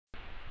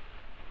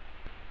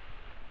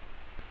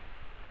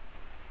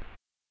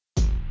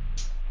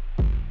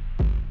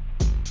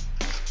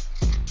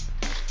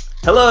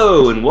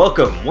Hello and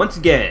welcome once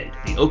again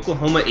to the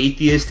Oklahoma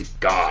Atheist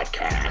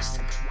Godcast,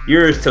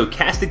 your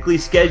stochastically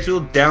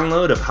scheduled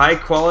download of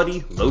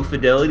high-quality,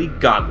 low-fidelity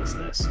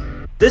godlessness.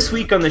 This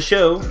week on the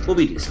show, we'll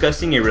be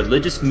discussing a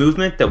religious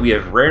movement that we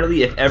have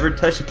rarely if ever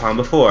touched upon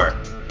before,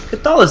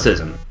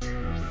 Catholicism.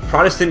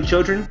 Protestant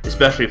children,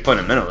 especially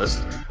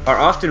fundamentalists, are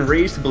often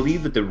raised to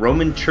believe that the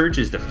Roman Church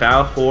is the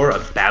foul whore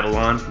of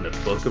Babylon from the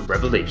Book of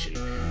Revelation,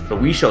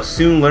 but we shall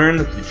soon learn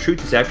that the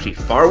truth is actually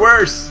far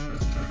worse.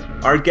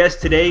 Our guest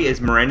today is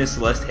Miranda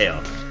Celeste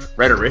Hale,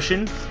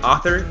 rhetorician,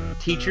 author,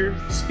 teacher,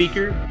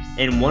 speaker,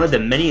 and one of the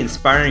many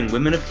inspiring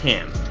women of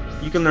TAM.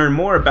 You can learn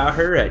more about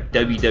her at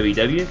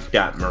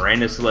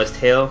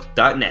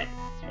www.mirandacelestehale.net.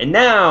 And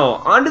now,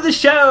 on to the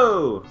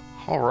show!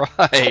 All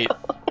right.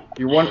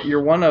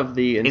 You're one of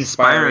the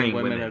inspiring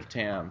women of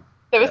TAM.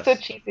 That was so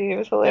cheesy. It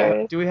was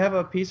hilarious. Do we have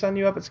a piece on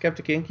you up at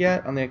Skeptic Inc.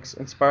 yet on the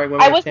inspiring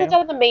women I of wasn't TAM?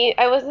 on the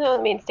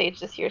main stage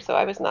this year, so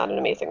I was not an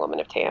amazing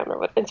woman of TAM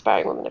or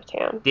inspiring woman of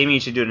TAM.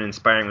 Damien should do an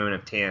inspiring women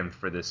of TAM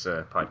for this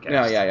podcast.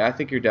 No, yeah, I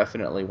think you're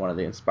definitely one of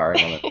the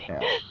inspiring women of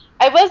TAM.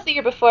 I was the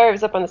year before I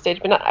was up on the stage,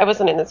 but I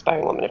wasn't an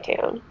inspiring woman of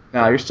TAM.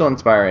 No, you're still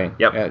inspiring.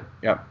 Yep.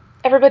 Yep.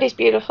 Everybody's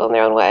beautiful in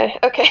their own way.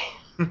 Okay.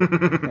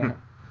 Yeah.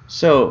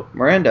 So,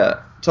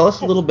 Miranda, tell us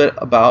a little bit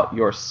about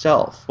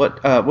yourself.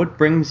 What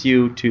brings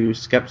you to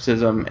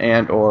skepticism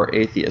and or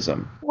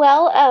atheism?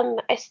 Well,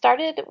 I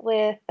started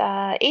with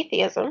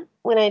atheism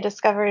when I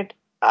discovered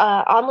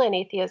online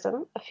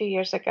atheism a few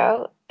years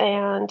ago.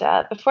 And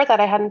before that,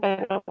 I hadn't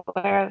been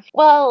aware of.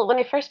 Well, when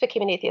I first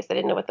became an atheist, I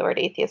didn't know what the word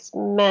atheist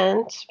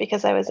meant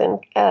because I was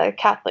in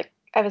Catholic.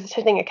 I was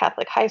attending a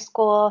Catholic high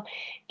school,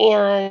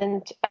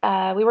 and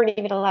we weren't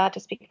even allowed to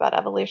speak about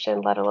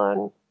evolution, let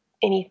alone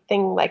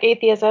anything like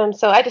atheism.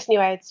 So I just knew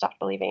I had stopped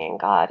believing in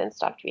God and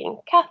stopped being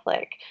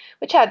Catholic,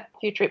 which had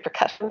huge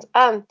repercussions.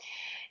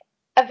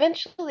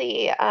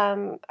 Eventually,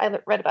 I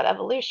read about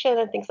evolution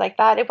and things like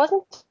that. It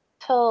wasn't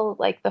until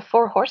like the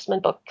Four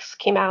Horsemen books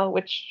came out,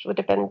 which would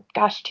have been,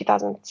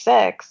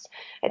 2006,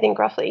 I think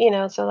roughly,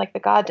 so like the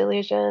God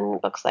Delusion,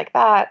 books like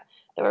that,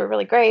 they were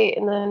really great.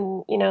 And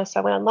then, so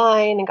I went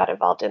online and got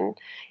involved in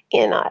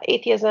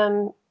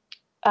atheism,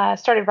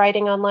 started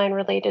writing online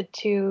related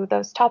to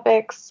those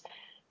topics.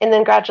 And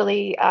then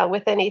gradually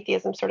within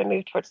atheism sort of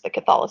moved towards the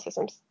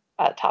Catholicism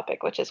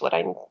topic, which is what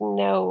I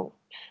know,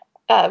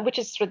 which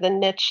is sort of the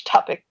niche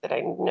topic that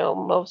I know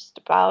most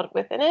about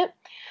within it.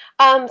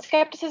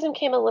 Skepticism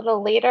came a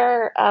little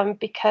later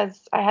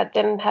because I had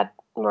then had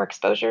more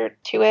exposure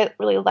to it,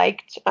 really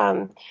liked,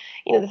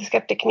 the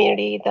skeptic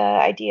community, the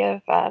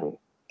idea of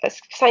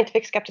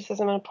scientific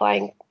skepticism and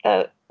applying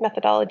the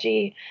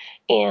methodology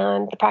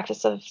and the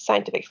practice of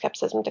scientific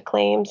skepticism to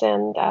claims,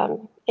 and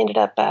ended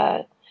up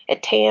at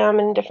TAM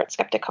and different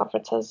skeptic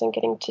conferences and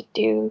getting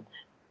to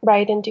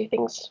write and do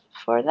things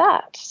for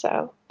that.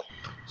 So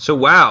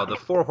wow, the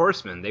Four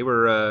Horsemen, they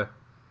were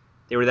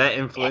that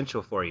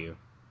influential for you?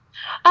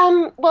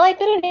 Well, I've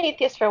been an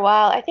atheist for a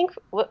while. I think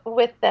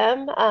with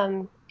them,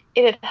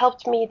 it had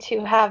helped me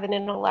to have an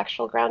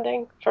intellectual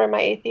grounding for my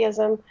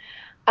atheism.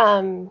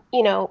 I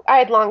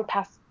had long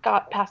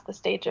got past the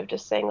stage of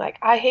just saying like,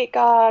 I hate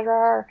God,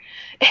 or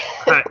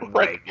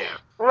Right, yeah.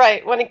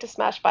 right, wanting to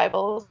smash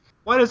Bibles.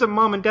 Why doesn't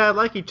mom and dad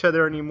like each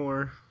other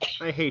anymore?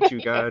 I hate you,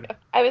 God.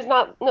 I was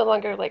no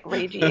longer like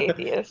ragey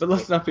atheist. But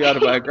let's not be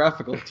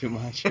autobiographical too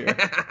much here.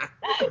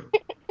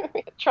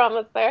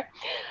 Traumas there.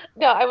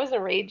 No, I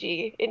wasn't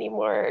ragey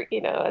anymore,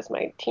 as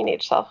my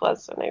teenage self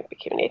was when I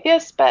became an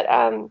atheist. But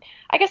I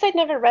guess I'd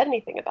never read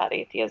anything about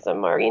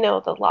atheism or,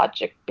 the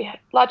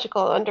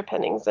logical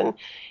underpinnings. And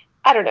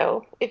I don't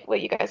know if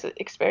what you guys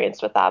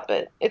experienced with that,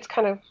 but it's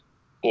kind of,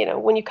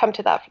 when you come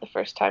to that for the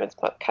first time, it's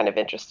kind of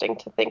interesting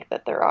to think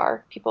that there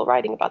are people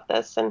writing about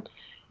this. And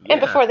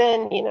before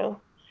then,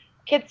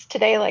 kids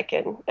today,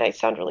 and I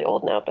sound really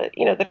old now, but,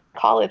 the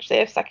college, they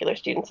have secular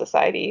student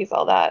societies,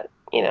 all that,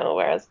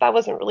 whereas that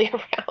wasn't really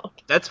around.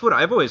 That's what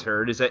I've always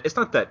heard, is that it's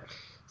not that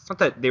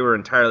they were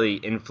entirely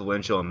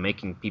influential in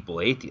making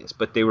people atheists,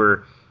 but they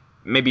were,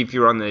 maybe if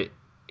you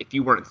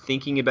weren't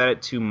thinking about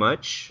it too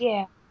much,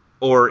 Yeah.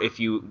 or if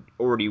you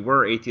already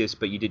were atheist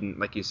but you didn't,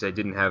 like you said,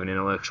 didn't have an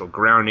intellectual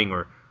grounding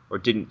or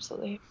didn't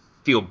Absolutely.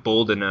 feel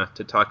bold enough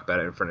to talk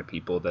about it in front of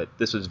people, that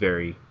this was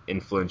very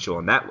influential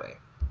in that way.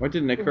 What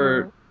didn't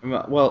occur?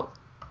 Well,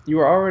 you'd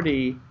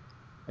already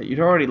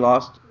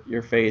lost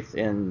your faith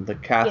in the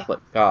Catholic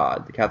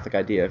God, the Catholic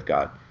idea of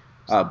God,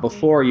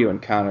 before you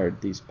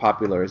encountered these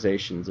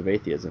popularizations of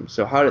atheism.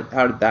 So how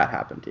did that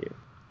happen to you?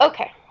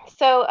 Okay.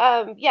 So,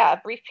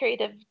 a brief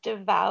period of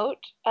devout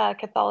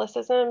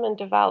Catholicism and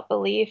devout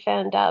belief,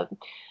 and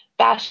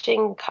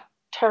bashing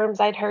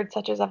terms I'd heard,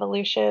 such as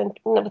evolution,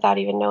 without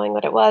even knowing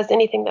what it was,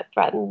 anything that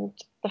threatened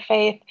the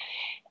faith.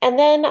 And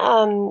then,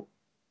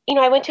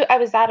 I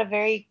was at a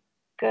very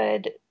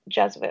good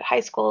Jesuit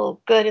high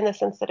school, good in the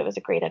sense that it was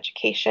a great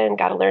education,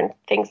 got to learn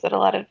things that a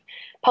lot of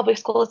public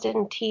schools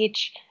didn't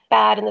teach,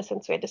 bad in the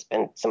sense we had to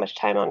spend so much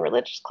time on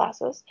religious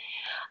classes.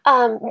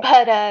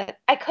 But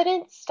I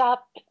couldn't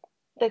stop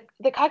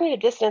the cognitive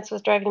dissonance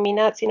was driving me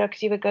nuts,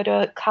 because you would go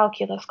to a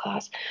calculus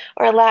class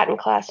or a Latin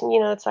class, and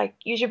it's like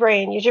use your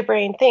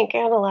brain, think,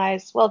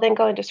 analyze. Well, then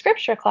go into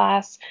scripture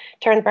class,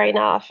 turn the brain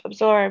off,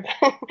 absorb,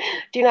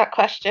 do not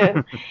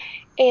question,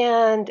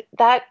 and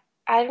that.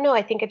 I don't know.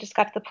 I think it just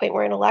got to the point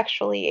where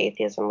intellectually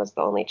atheism was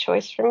the only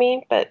choice for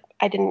me, but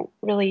I didn't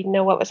really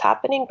know what was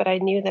happening, but I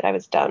knew that I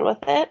was done with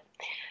it.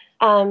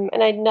 And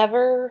I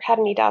never had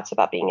any doubts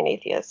about being an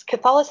atheist.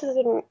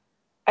 Catholicism,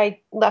 I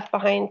left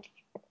behind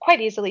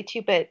quite easily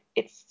too, but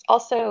it's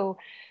also,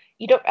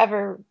 you don't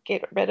ever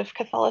get rid of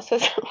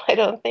Catholicism, I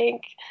don't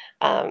think,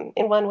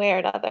 in one way or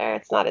another.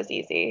 It's not as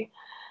easy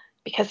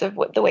because of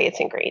the way it's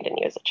ingrained in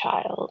you as a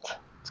child.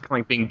 It's kind of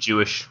like being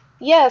Jewish.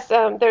 Yes,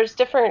 there's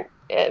different,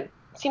 it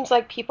seems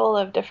like people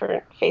of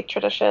different faith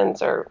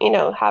traditions or,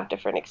 have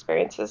different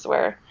experiences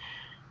where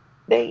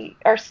they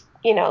are,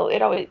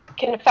 it always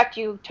can affect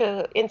you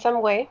in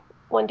some way,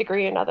 one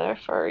degree or another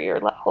for your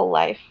whole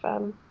life,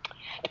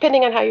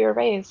 depending on how you were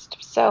raised.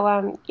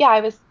 So, yeah, I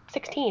was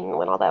 16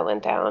 when all that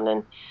went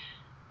down,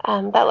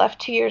 and that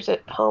left 2 years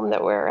at home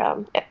that were,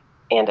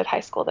 and at high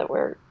school that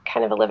were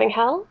kind of a living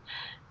hell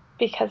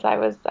because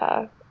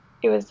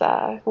it was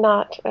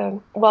not a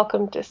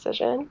welcome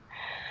decision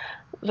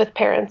with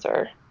parents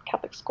or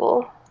Catholic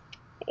school,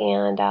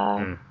 and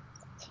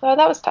so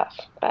that was tough,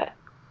 but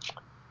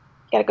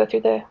got to go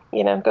through a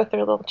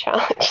little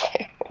challenge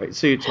there. Wait,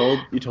 so you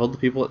told the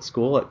people at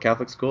school, at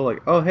Catholic school, like,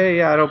 oh hey,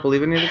 yeah, I don't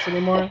believe any of this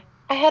anymore?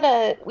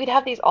 We'd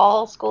have these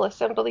all school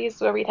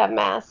assemblies where we'd have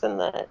mass in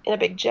a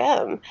big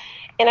gym,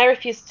 and I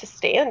refused to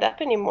stand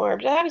up anymore,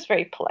 but I was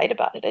very polite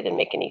about it. I didn't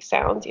make any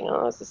sounds, I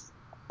was this,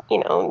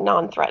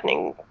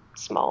 non-threatening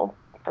small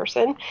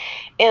person.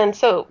 And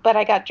so, but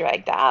I got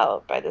dragged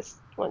out by this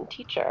one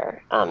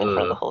teacher in front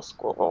of the whole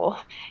school,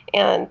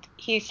 and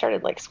he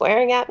started like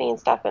swearing at me and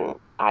stuff, and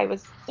I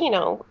was,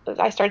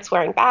 I started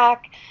swearing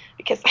back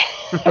because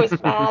I was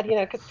mad,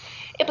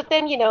 but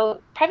then,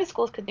 private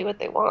schools could do what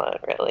they want,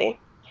 really.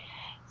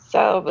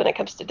 So when it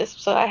comes to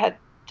so I had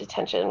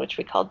detention, which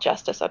we called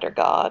justice under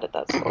God at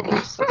that school, which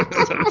is so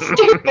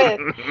stupid.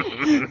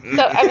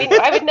 So, I mean,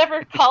 I would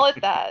never call it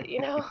that,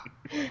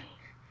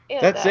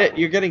 And, That's it.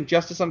 You're getting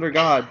justice under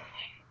God.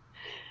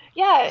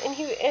 Yeah,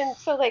 and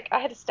so like I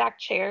had to stack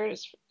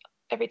chairs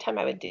every time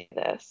I would do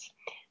this.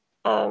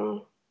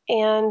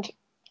 And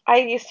I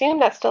assume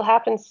that still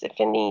happens if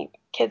any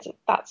kids at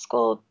that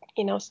school,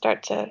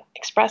 start to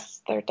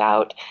express their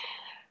doubt.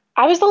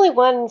 I was the only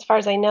one, as far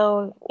as I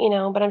know,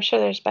 but I'm sure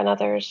there's been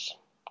others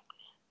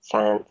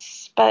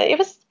since. But I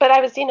was, I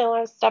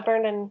was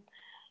stubborn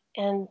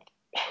and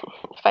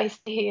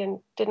feisty and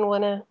didn't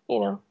want to,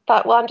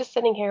 thought, well, I'm just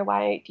sitting here.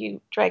 Why do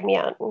you drag me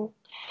out? And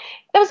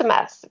that was a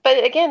mess.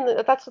 But again,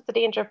 that's what the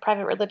danger of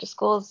private religious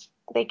schools.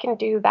 They can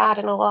do that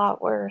and a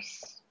lot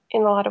worse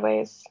in a lot of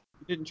ways.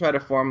 You didn't try to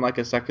form like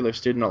a secular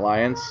student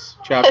alliance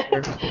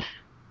chapter?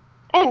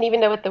 I didn't even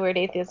know what the word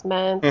atheist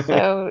meant,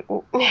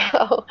 so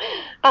no.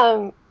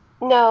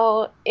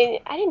 No, I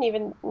didn't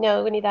even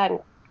know any of that in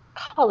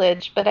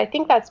college, but I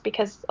think that's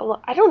because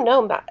I don't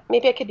know,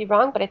 maybe I could be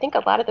wrong, but I think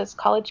a lot of those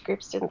college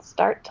groups didn't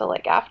start till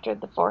like after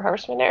the Four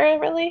Horsemen era,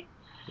 really.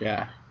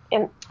 Yeah.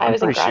 And I'm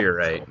was in pretty sure grad you're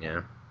right, school.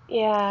 yeah.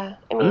 Yeah,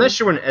 I mean, I'm not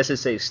sure when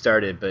SSA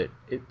started, but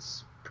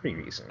it's pretty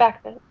recent.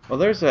 back then. Well,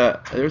 there's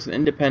an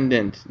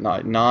independent,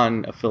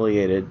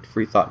 non-affiliated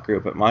free thought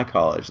group at my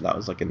college. That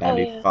was like in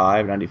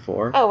 95,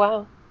 94. Oh,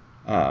 wow.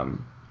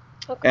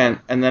 Okay.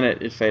 And then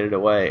it faded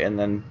away, and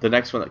then the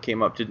next one that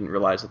came up didn't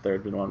realize that there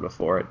had been one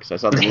before it because I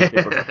saw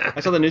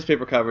the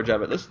newspaper coverage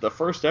of it. This is the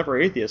first ever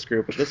atheist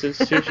group at this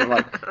institution. I'm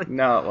like,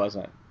 no, it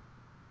wasn't.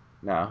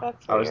 No,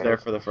 that's I was weird. there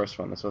for the first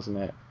one. This wasn't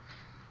it.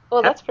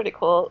 Well, that's pretty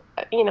cool.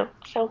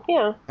 So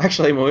yeah.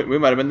 Actually, we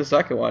might have been the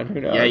second one. Who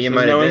knows? Yeah, you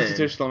might There's have no been.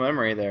 institutional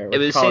memory there. It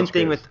was the same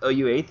thing groups. with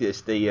OU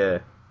Atheists.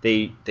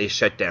 They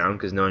shut down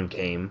because no one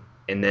came,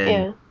 and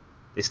then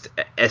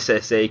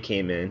SSA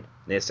came in. And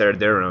they started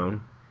their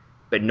own,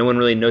 but no one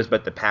really knows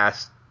about the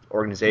past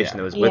organization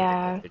that was with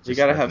it. You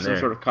got to have some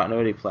sort of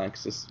continuity plan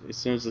because as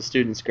soon as the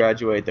students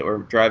graduate, that we're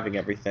driving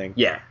everything.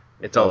 Yeah,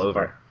 it's all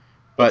over.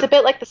 But it's a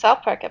bit like the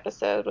South Park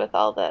episode with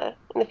all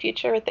in the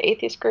future with the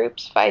atheist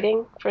groups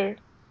fighting for.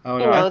 Oh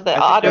no! The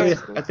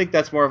otters. I think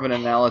that's more of an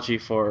analogy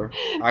for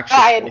actual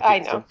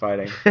I know.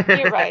 fighting.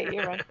 You're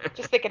right.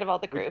 Just thinking of all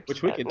the groups.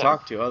 Which we can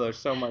talk to. Oh, there's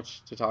so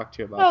much to talk to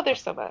you about. Oh,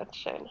 there's so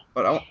much. I know.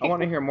 But I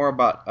want to hear more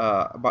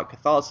about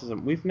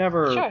Catholicism. We've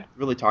never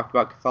really talked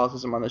about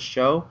Catholicism on this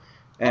show,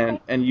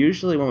 and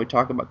usually when we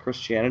talk about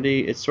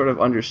Christianity, it's sort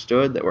of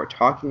understood that we're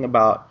talking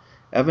about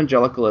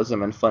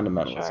evangelicalism and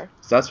fundamentalism. Sure.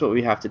 So that's what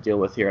we have to deal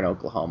with here in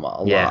Oklahoma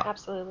a lot.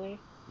 Absolutely.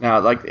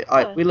 Now,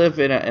 we live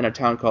in a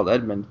town called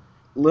Edmond.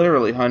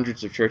 Literally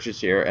hundreds of churches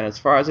here, and as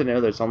far as I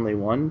know, there's only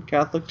one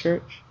Catholic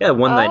church. Yeah,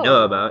 one that I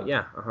know about.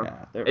 Yeah,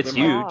 it's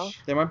huge.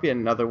 There might be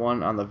another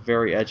one on the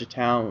very edge of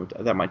town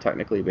that might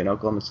technically be in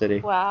Oklahoma City.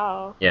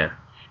 Wow. Yeah.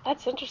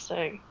 That's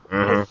interesting.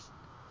 Because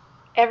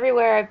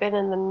everywhere I've been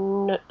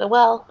in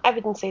I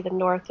wouldn't say the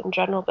North in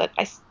general, but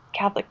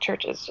Catholic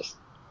churches just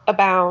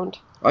abound.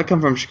 I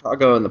come from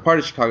Chicago, and the part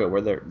of Chicago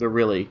where they're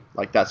really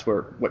like that's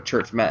where what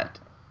church meant.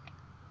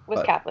 Was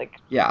But Catholic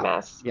yeah,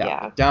 Mass. yeah. Yeah.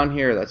 But down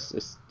here,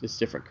 it's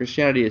different.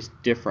 Christianity is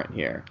different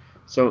here.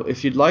 So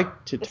if you'd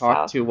like to The talk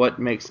South. to what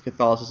makes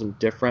Catholicism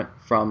different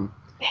from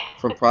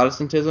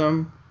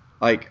Protestantism,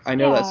 like I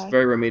know that's Yeah.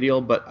 very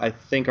remedial, but I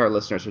think our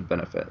listeners would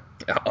benefit.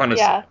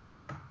 Honestly. Yeah.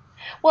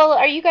 Well,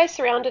 are you guys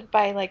surrounded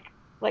by like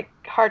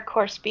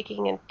hardcore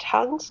speaking in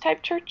tongues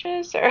type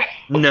churches, or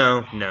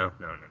No, no, no,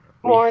 no, no.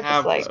 We more just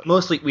have like? those.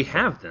 Mostly we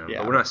have them, but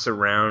Yeah. we're not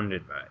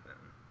surrounded by them.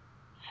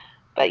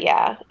 But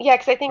yeah,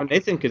 because I Well, think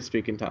Nathan could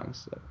speak in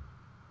tongues. So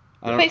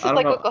I places don't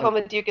like know.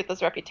 Oklahoma do get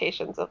those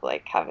reputations of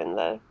like having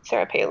the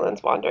Sarah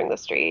Palins wandering the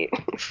street.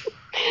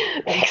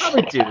 We Things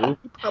probably like do.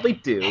 We probably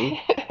do.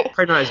 that.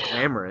 Probably not as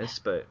glamorous,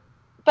 but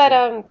But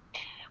Yeah.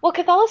 well,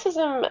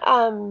 Catholicism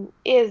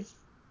is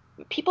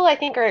people I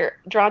think are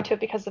drawn to it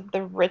because of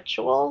the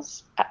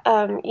rituals,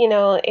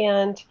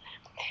 and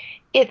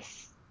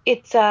it's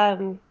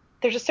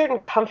there's a certain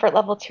comfort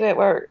level to it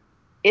where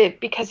it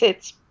because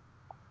it's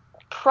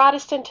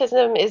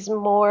Protestantism is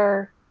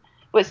more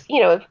was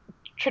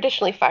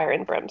traditionally fire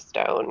and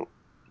brimstone,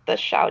 the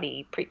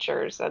shouty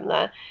preachers and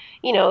the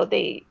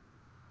they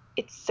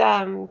it's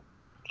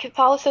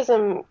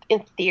Catholicism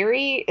in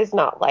theory is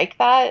not like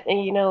that,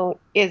 and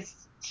is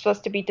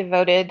supposed to be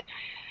devoted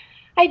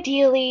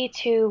ideally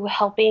to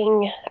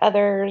helping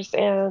others,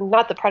 and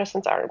not that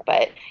Protestants aren't,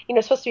 but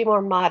supposed to be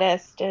more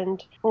modest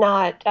and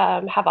not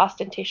have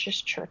ostentatious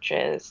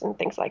churches and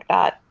things like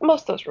that.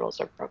 Most of those rules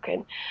are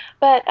broken,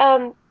 but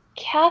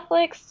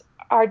Catholics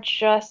are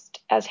just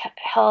as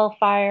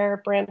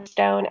hellfire,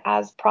 brimstone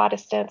as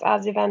Protestants,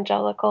 as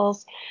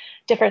evangelicals,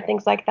 different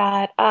things like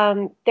that.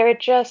 They're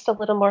just a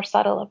little more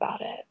subtle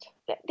about it.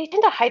 They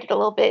tend to hide it a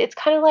little bit. It's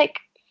kind of like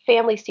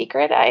family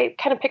secret. I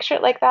kind of picture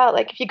it like that.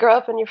 Like if you grow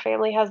up and your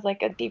family has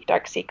like a deep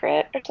dark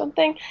secret or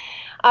something,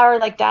 or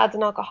like dad's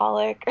an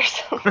alcoholic or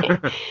something,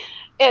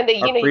 and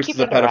Our you priest keep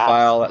is it a under wraps.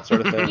 pedophile, that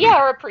sort of thing. Yeah,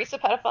 or a priest, a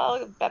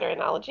pedophile, better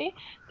analogy.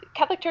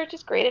 Catholic Church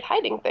is great at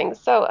hiding things.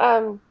 So,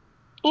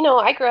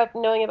 I grew up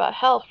knowing about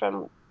hell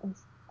from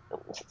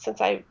since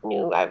I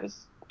knew I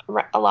was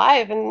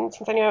alive, and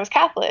since I knew I was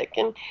Catholic,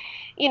 and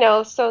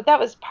so that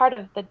was part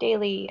of the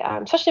daily,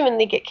 especially when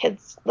they get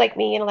kids like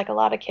me and like a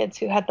lot of kids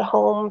who had the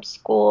home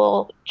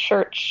school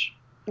church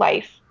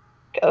life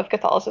of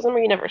Catholicism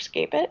where you never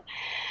escape it.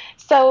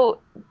 So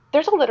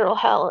there's a literal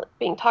hell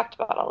being talked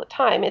about all the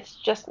time. It's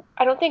just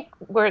I don't think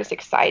we're as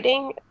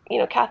exciting.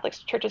 Catholic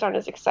churches aren't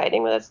as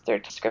exciting with their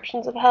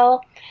descriptions of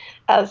hell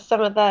as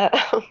some of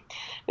the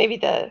maybe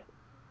the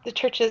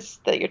churches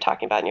that you're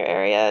talking about in your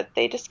area.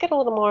 They just get a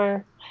little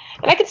more,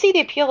 and I can see the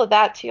appeal of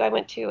that too. I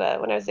went to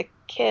when I was a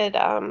kid,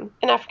 an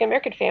African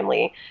American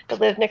family that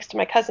lived next to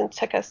my cousin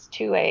took us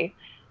to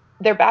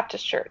their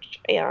Baptist church,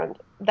 and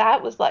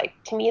that was like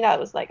to me that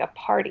was like a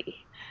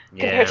party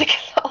compared yeah. to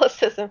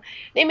Catholicism.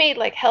 They made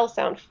like hell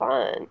sound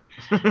fun,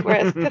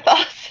 whereas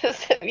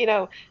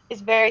Catholicism, is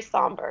very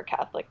somber.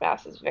 Catholic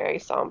Mass is very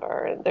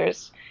somber, and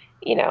there's,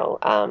 you know,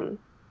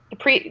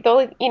 the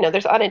only,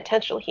 there's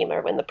unintentional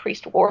humor when the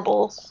priest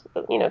warbles,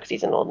 because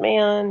he's an old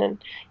man,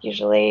 and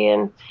usually,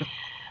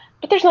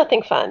 but there's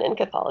nothing fun in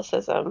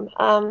Catholicism.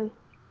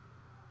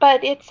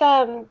 But it's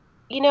a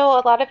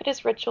lot of it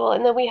is ritual,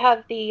 and then we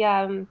have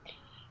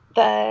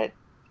the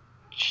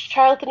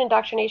childhood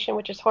indoctrination,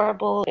 which is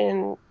horrible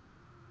in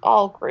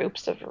all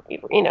groups of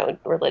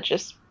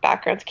religious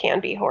backgrounds can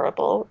be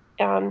horrible.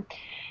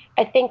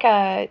 I think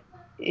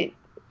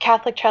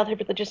Catholic childhood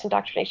religious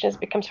indoctrination has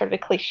become sort of a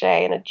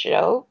cliche and a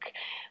joke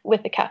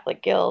with the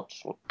Catholic guilt,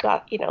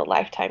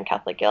 lifetime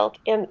Catholic guilt,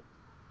 and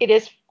it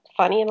is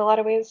funny in a lot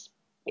of ways,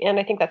 and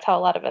I think that's how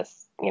a lot of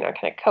us kind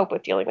of cope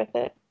with dealing with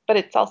it. But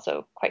it's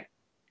also quite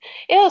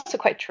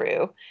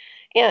true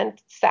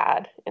and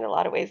sad in a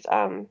lot of ways.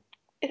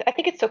 I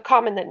think it's so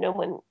common that no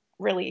one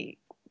really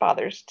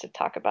bothers to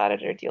talk about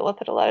it or deal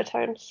with it a lot of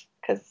times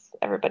because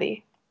a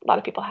lot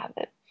of people have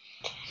it.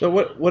 So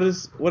what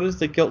does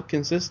the guilt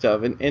consist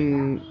of? In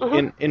in Hmm.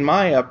 in in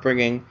my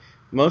upbringing,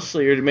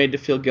 mostly you're made to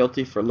feel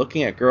guilty for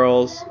looking at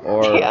girls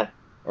Yeah,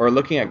 or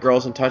looking at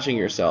girls and touching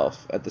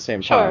yourself at the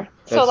same time. sure.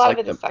 So a That's lot of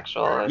like it is the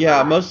sexual.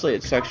 yeah, mostly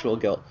it's sexual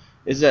guilt.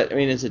 Is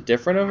it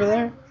different over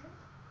there?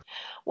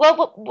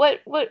 Well,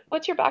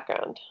 what's your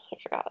background? I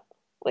forgot.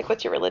 Like,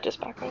 what's your religious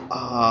background?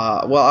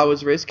 Well, I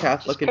was raised Just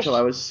Catholic until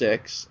I Christian. was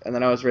 6, and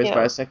then I was raised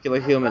by Yeah. a secular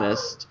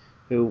humanist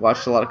who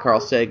watched a lot of Carl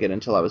Sagan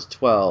until I was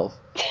 12.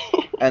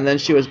 And then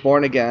she was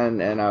born again,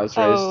 and I was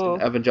raised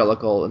an Oh.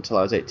 evangelical until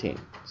I was 18.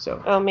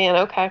 So, Oh man,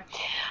 okay.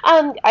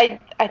 I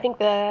think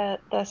the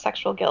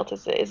sexual guilt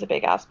is a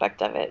big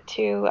aspect of it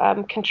too.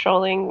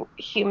 Controlling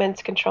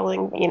humans,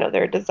 controlling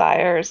their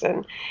desires,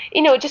 and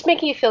just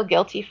making you feel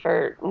guilty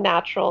for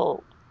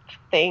natural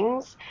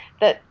things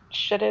that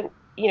shouldn't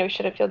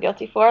feel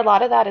guilty for. A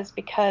lot of that is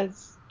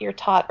because you're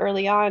taught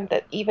early on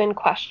that even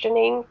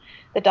questioning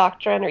the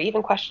doctrine or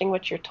even questioning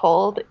what you're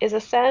told is a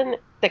sin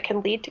that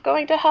can lead to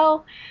going to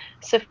hell.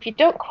 So if you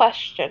don't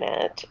question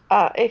it,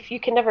 if you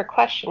can never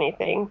question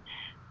anything,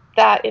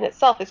 that in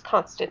itself is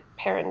constant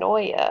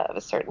paranoia of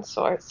a certain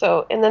sort.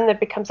 So, and then there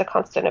becomes a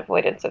constant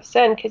avoidance of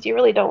sin because you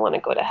really don't want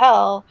to go to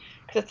hell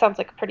because it sounds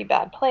like a pretty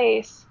bad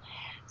place.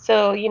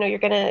 So,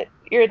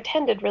 you're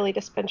intended really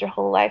to spend your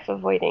whole life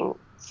avoiding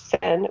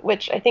sin,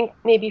 which I think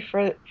maybe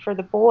for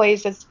the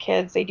boys as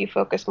kids, they do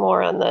focus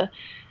more on the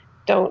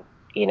don't,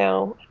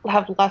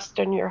 have lust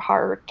in your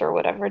heart or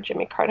whatever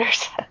Jimmy Carter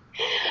said.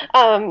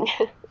 Um,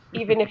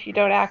 even if you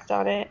don't act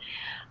on it.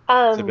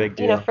 It's a big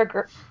deal.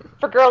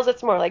 For girls,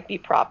 it's more like be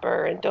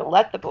proper and don't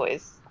let the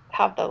boys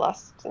have the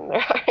lust in their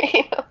heart.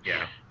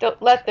 Yeah.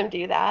 Don't let them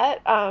do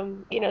that.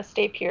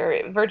 Stay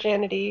pure.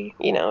 Virginity,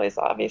 is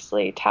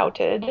obviously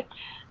touted.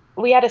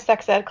 We had a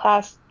sex ed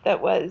class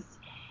that was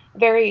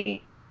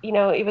very,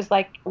 it was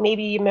like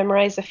maybe you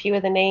memorize a few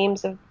of the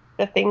names of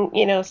the thing,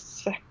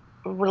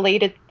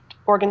 related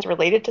organs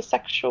related to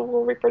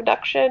sexual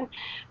reproduction,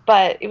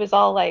 but it was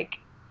all like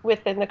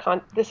within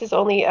this is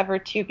only ever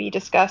to be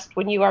discussed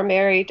when you are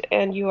married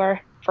and you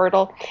are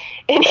fertile,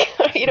 and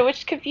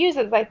which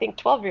confuses I think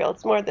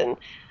 12-year-olds more than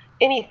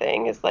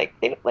anything. Is like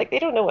they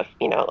don't know what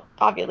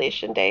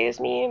ovulation days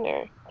mean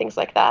or things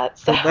like that.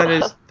 So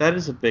that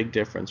is a big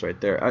difference right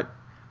there.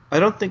 I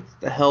don't think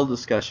the hell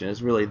discussion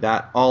is really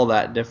all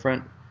that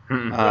different.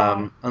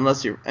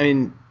 Unless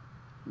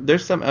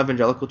there's some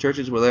evangelical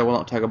churches where they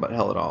won't talk about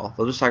hell at all.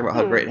 They'll just talk about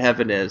how great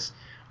heaven is,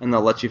 and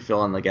they'll let you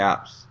fill in the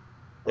gaps.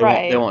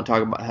 They won't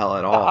talk about hell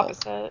at all. The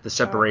opposite. The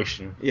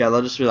separation. Yeah,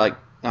 they'll just be like,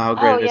 how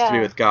great it is to be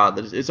yeah. with God.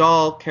 It's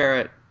all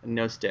carrot and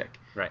no stick.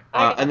 Right.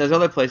 And there's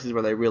other places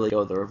where they really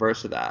go the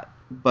reverse of that.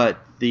 But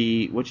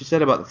what you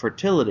said about the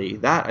fertility,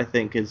 that I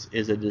think is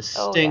a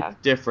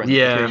distinct difference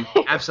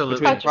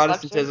between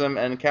Protestantism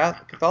and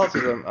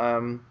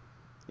Catholicism.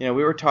 We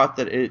were taught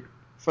that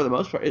for the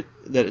most part,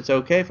 that it's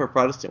okay for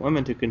Protestant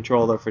women to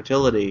control their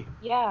fertility.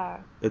 Yeah.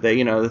 That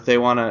they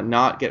want to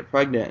not get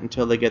pregnant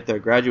until they get their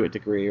graduate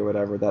degree or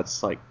whatever.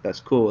 That's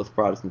cool with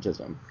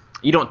Protestantism.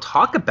 You don't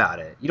talk about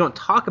it. You don't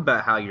talk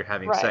about how you're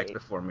having sex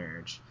before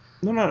marriage.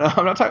 No.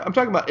 I'm not talking. I'm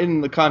talking about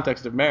in the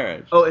context of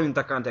marriage. Oh, in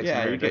the context of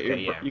marriage.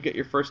 You get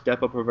your first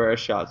Depo-Provera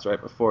shots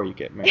right before you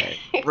get married.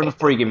 Right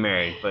before you get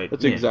married, but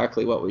that's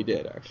exactly what we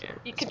did actually. Yeah,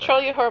 you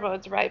control your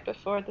hormones right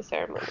before the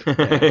ceremony.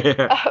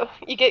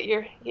 You get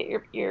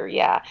your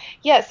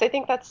Yes, I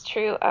think that's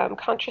true.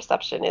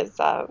 Contraception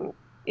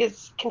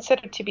is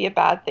considered to be a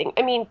bad thing.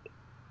 I mean,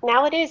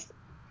 nowadays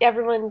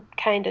everyone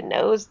kind of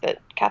knows that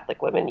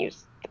Catholic women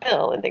use the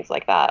pill and things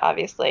like that,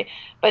 obviously,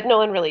 but no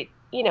one really,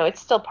 it's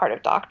still part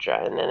of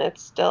doctrine and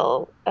it's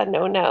still a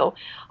no-no.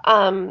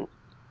 And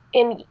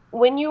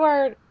when you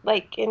are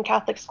like in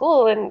Catholic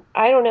school and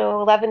I don't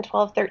know, 11,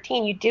 12,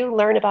 13, you do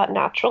learn about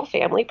natural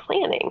family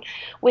planning,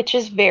 which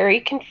is very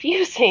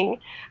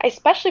confusing,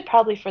 especially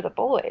probably for the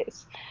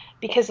boys,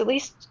 because at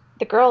least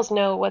the girls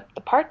know what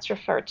the parts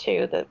refer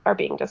to that are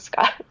being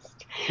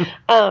discussed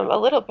a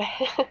little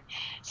bit.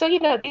 So,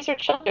 these are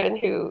children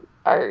who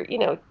are,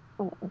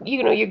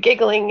 you're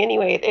giggling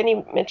anyway at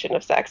any mention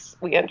of sex.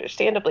 We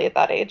understandably at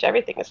that age,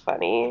 everything is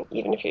funny,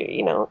 even if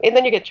and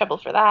then you get in trouble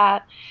for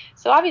that.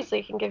 So obviously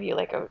it can give you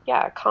like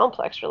a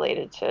complex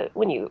related to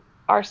when you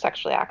are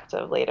sexually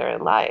active later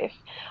in life.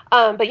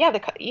 But yeah,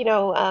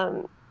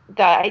 the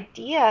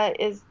idea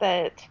is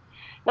that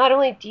not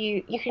only do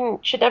you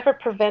should never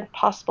prevent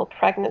possible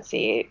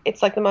pregnancy.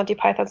 It's like the Monty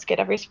Python skit,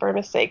 every sperm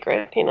is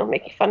sacred,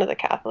 making fun of the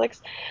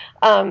Catholics.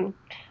 Um,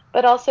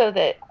 but also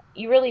that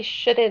you really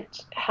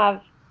shouldn't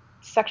have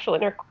sexual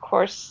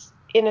intercourse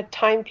in a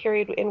time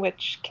period in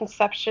which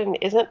conception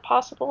isn't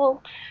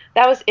possible.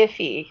 That was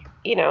iffy.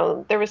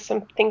 There was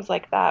some things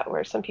like that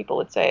where some people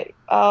would say,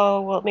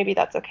 oh, well, maybe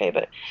that's okay.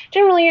 But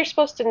generally, you're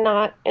supposed to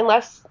not,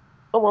 unless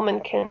a woman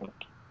can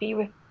be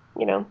with,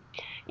 you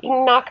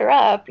can knock her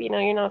up.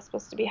 You're not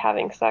supposed to be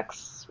having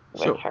sex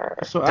with her.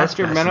 So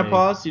after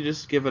menopause, you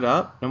just give it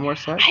up? No more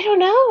sex? I don't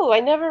know.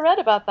 I never read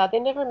about that. They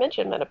never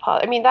mentioned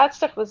menopause. I mean, that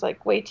stuff was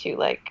like way too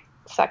like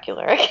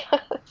secular, I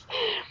guess.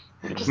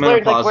 You just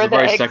learned like where is a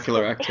very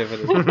secular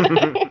activity.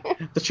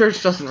 The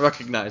church doesn't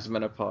recognize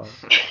menopause.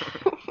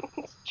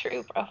 It's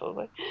true,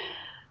 probably.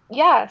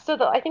 Yeah,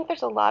 so I think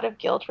there's a lot of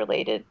guilt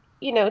related,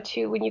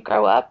 to when you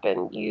grow up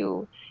and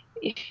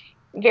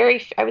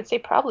if I would say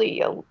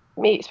probably,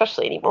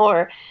 especially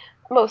anymore,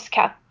 most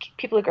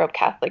people who grow up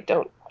Catholic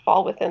don't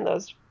fall within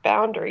those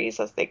boundaries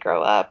as they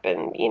grow up,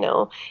 and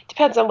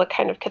depends on what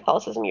kind of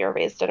Catholicism you were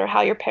raised in, or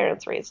how your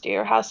parents raised you,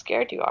 or how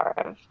scared you are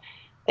of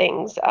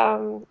things.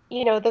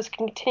 Those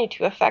continue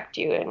to affect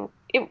you, and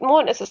it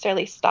won't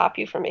necessarily stop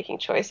you from making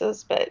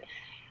choices, but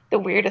the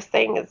weirdest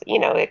thing is,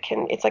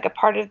 it's like a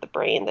part of the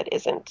brain that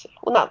isn't,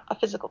 well, not a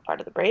physical part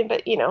of the brain,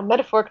 but,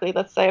 metaphorically,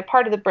 let's say a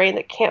part of the brain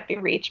that can't be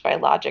reached by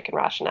logic and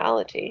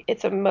rationality.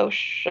 It's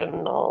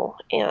emotional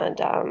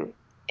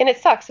and it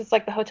sucks. It's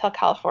like the Hotel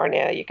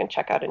California. You can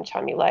check out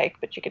anytime you like,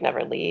 but you can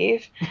never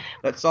leave.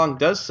 That song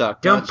does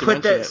suck. Don't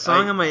put that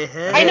song in my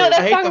head. I know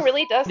that song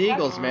really does suck.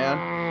 Eagles,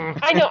 man.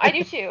 I know, I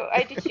do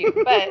too.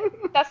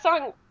 But that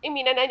song, I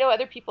mean, and I know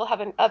other people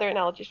have other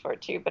analogies for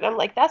it too, but I'm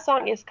like, that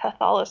song is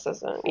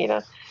Catholicism,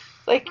 It's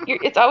like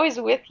it's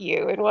always with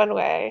you in one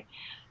way.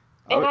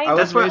 And I was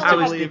That's what raised I to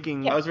was believe.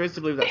 thinking. I was raised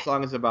to believe that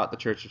song is about the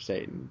Church of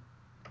Satan.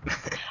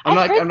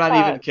 I've heard I'm not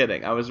that. even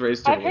kidding. I was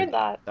raised to I've believe heard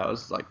that. that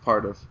was like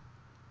part of.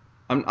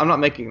 I'm not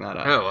making that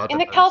up. Oh, well, In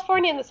the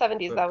California in the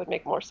 70s, that would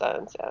make more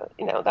sense. That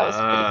was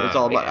pretty. It's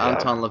all about pretty young.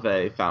 Anton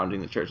LaVey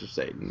founding the Church of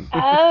Satan.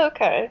 Oh,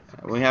 okay.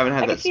 We haven't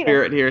had I can that see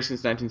spirit here since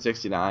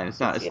 1969. It's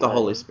not. It's the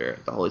Holy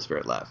Spirit. The Holy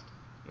Spirit left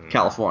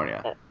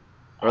California,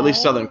 or at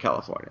least Southern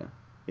California.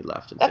 He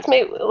left.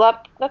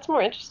 That's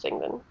more interesting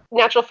than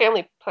natural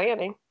family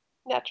planning.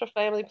 Natural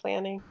family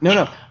planning.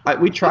 No.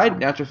 We tried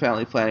natural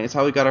family planning. It's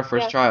how we got our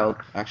first Yeah. child,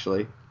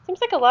 actually.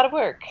 Seems like a lot of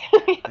work.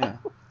 Yeah.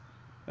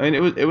 I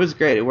mean, it was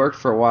great. It worked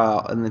for a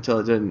while, and until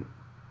it didn't.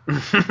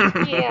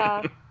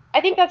 Yeah.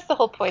 I think that's the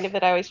whole point of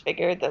it. I always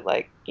figured that,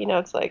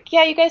 it's like,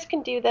 yeah, you guys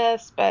can do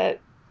this, but,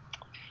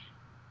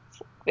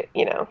 it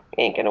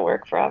ain't going to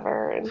work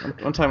forever. And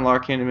One time Laura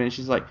came to me and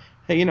she's like,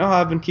 hey, you know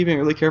how I've been keeping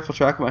really careful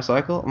track of my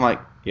cycle? I'm like,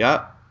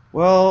 yeah.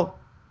 Well,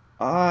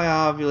 I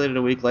ovulated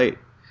a week late.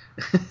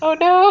 oh,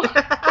 no.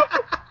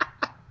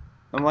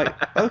 I'm like,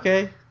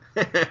 okay.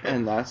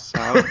 And that's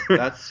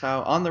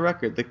how on the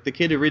record, the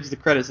kid who reads the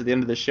credits at the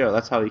end of the show,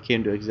 that's how he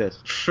came to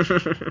exist.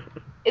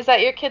 Is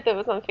that your kid that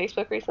was on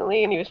Facebook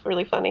recently and he was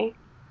really funny?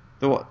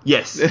 The one,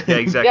 Yes. Yeah.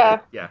 Exactly. Yeah.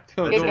 Yeah.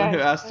 the Good one guy. who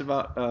asked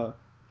about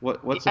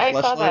what's a I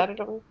saw that. fleshlight? I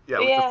don't Yeah.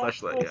 Yeah,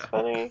 What's a fleshlight? that's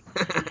funny.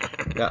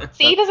 Yeah.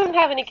 See, he doesn't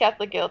have any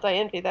Catholic guilt. I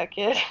envy that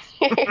kid.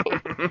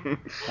 I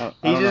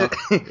don't know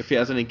if he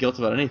has any guilt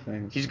about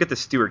anything. He's got the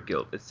Stewart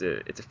guilt. It's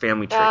a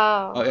family trait.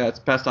 Oh yeah, it's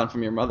passed on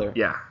from your mother.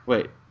 Yeah.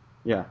 Wait.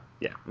 Yeah.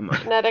 Yeah.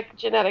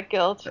 Genetic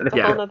guilt. It's a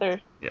Yeah. whole nother.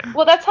 Yeah.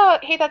 Well, that's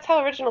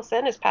how original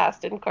sin is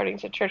passed, according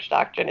to church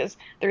doctrine, is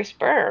through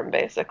sperm,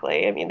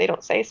 basically. I mean, they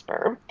don't say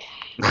sperm,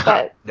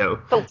 but No.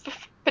 the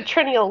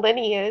patrilineal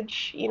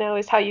lineage,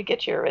 is how you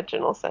get your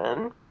original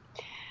sin.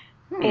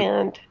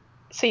 And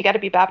so you got to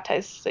be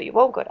baptized so you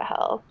won't go to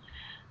hell.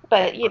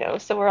 But,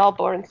 so we're all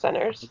born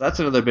sinners. Well, that's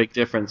another big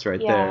difference right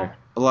Yeah. there.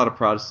 A lot of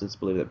Protestants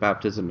believe that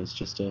baptism is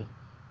just a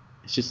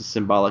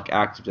symbolic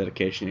act of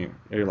dedication of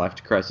your life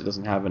to Christ. It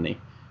doesn't have any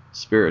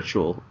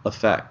spiritual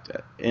effect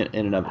in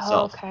and of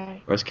itself.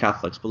 Okay. Whereas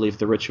Catholics believe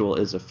the ritual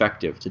is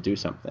effective to do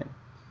something.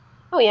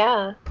 Oh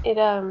yeah.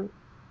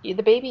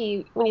 The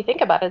baby, when you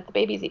think about it, the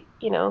baby's,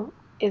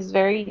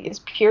 is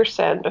pure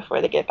sin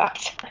before they get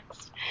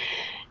baptized.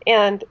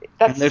 And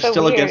that's And they're so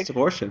still weird. against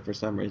abortion for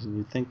some reason.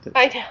 You'd think that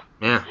I know.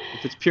 Yeah.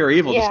 if it's pure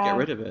evil, just get Yeah.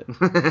 rid of it.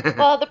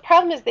 Well, the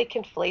problem is they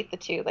conflate the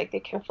two. Like they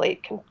conflate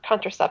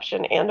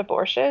contraception and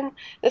abortion.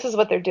 This is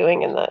what they're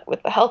doing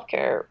with the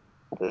healthcare.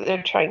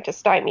 They're trying to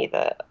stymie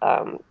the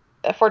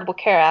Affordable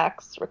Care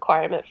Act's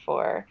requirement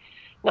for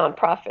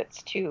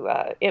nonprofits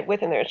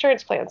within their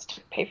insurance plans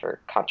to pay for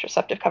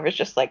contraceptive coverage,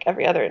 just like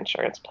every other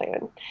insurance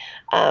plan.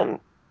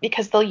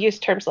 Because they'll use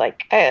terms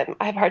like I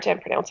have a hard time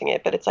pronouncing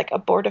it, but it's like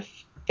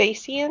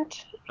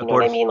abortifacient. You know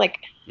what I mean? Like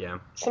Yeah.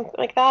 something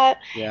like that.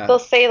 Yeah. They'll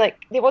say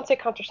they won't say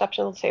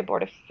contraception, they'll say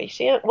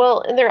abortifacient.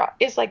 Well, and there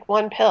is like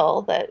one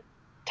pill that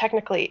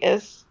technically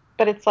is,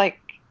 but it's like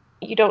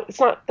it's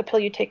not the pill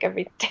you take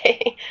every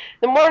day.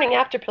 The morning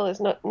after pill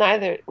isn't an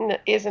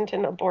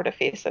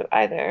abortifacient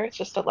either. It's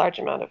just a large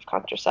amount of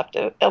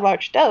contraceptive, a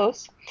large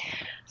dose.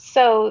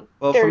 So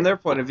well, from their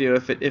point of view,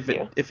 if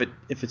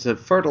it's a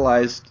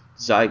fertilized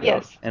zygote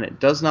yes, and it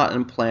does not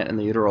implant in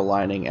the uteral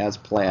lining as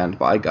planned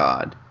by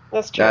God,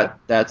 that's true.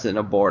 that's an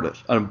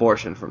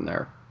abortion from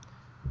their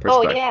Oh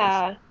perspective.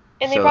 yeah.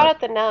 And they brought out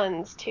the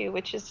nuns too,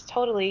 which is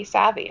totally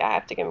savvy. I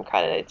have to give them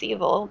credit. It's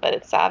evil, but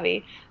it's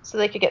savvy. So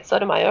they could get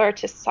Sotomayor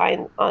to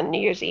sign on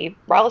New Year's Eve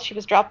while she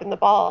was dropping the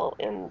ball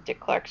in Dick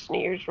Clark's New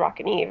Year's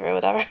Rockin' Eve or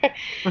whatever.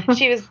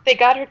 They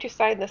got her to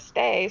sign the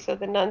stay so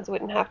the nuns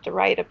wouldn't have to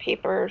write a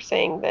paper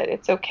saying that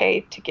it's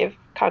okay to give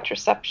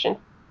contraception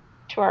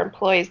to our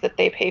employees that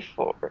they pay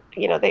for.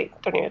 They don't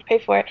even have to pay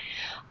for it.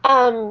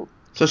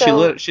 So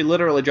she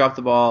literally dropped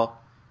the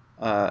ball.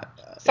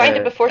 Signed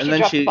it before she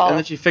dropped the ball. And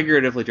then she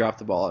figuratively dropped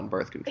the ball on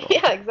birth control.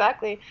 Yeah,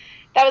 exactly.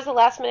 That was a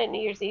last minute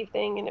New Year's Eve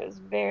thing, and it was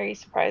very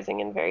surprising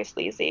and very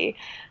sleazy.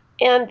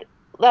 And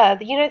the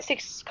United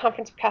States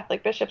Conference of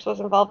Catholic Bishops was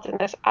involved in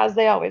this, as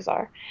they always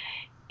are.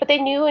 But they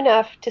knew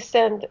enough to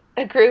send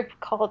a group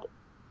called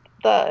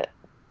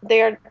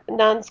they are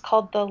nuns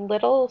called the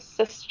Little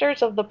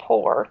Sisters of the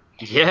Poor.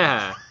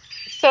 Yeah.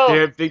 So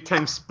they're a big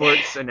time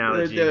sports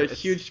analogy. They're a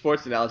huge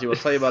sports analogy. We'll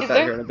tell you about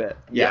that here in a bit.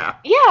 Yeah.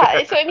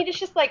 Yeah. So I mean,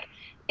 it's like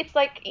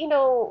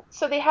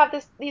so they have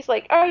these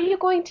like, are you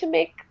going to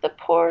make the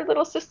poor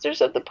little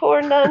sisters of the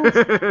poor nuns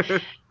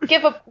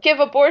give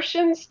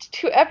abortions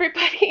to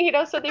everybody?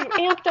 So they've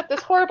amped up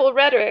this horrible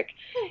rhetoric.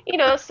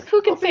 So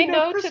who can say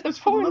no to the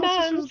poor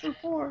nuns?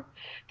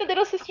 The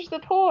Little Sisters of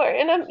the Poor,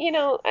 and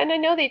and I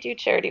know they do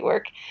charity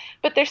work,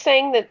 but they're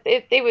saying that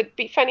they would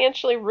be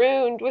financially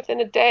ruined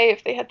within a day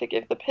if they had to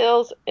give the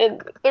pills,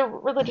 and their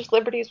religious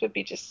liberties would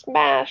be just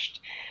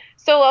smashed.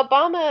 So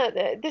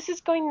Obama, this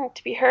is going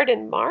to be heard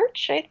in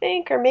March, I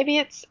think, or maybe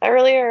it's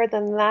earlier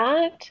than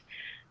that,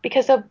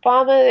 because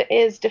Obama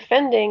is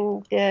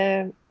defending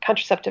the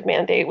contraceptive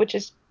mandate, which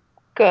is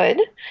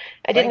good.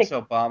 Thanks,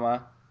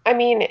 Obama. I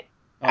mean,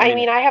 I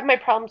mean, I have my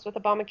problems with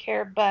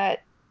Obamacare,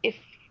 but if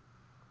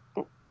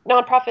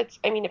nonprofits,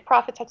 I mean, if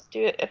profits have to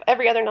do it, if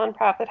every other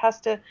nonprofit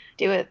has to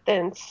do it,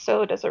 then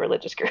so does a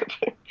religious group.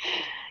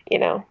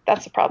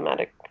 That's the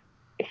problematic.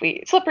 If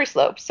we slippery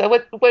slope. So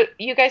what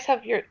you guys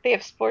have they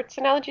have sports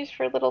analogies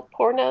for little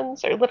poor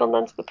nuns or little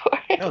nuns of the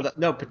poor.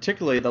 No,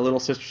 particularly the Little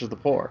Sisters of the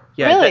Poor.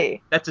 Yeah,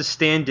 Really? that's a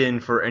stand-in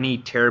for any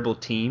terrible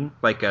team.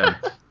 Like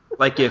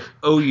if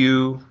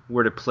OU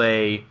were to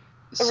play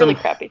A really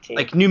crappy team.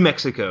 like New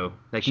Mexico,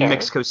 like Sure. New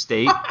Mexico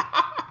State,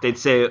 they'd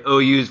say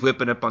OU's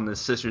whipping up on the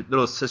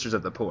Little Sisters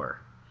of the Poor.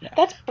 Yeah.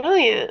 That's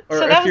brilliant. Or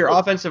so if your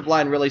offensive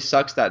line really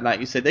sucks that night,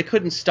 you say they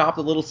couldn't stop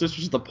the Little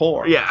Sisters of the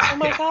Poor. Yeah. Oh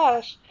my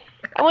gosh.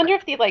 I wonder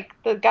if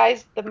the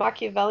guys, the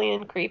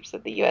Machiavellian creeps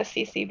at the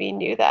USCCB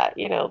knew that,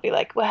 be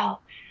like,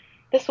 well,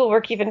 this will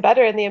work even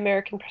better in the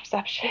American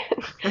perception.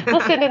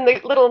 We'll send in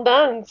the little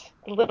nuns,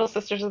 the little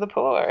sisters of the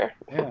poor.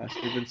 Yes,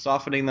 we've been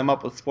softening them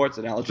up with sports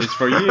analogies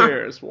for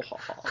years.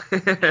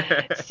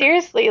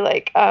 Seriously,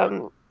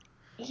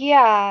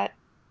 yeah.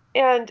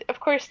 And of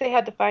course they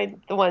had to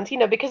find the ones,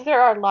 because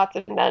there are lots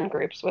of nun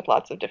groups with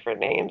lots of different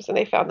names, and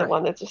they found the Right.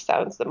 one that just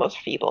sounds the most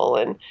feeble.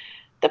 And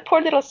the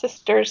poor little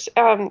sisters,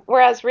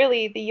 whereas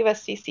really the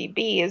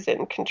USCCB is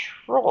in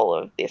control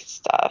of this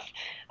stuff,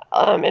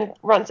 and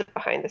runs it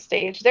behind the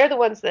stage. They're the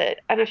ones that,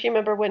 I don't know if you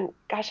remember when,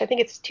 gosh, I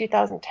think it's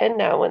 2010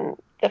 now when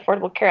the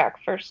Affordable Care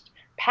Act first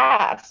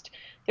passed,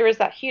 there was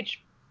that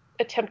huge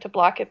attempt to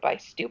block it by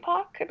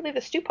Stupak, I believe the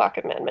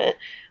Stupak Amendment,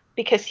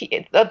 because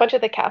a bunch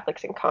of the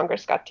Catholics in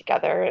Congress got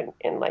together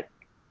and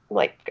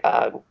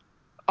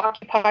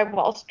Occupy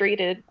Wall Street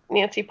at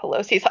Nancy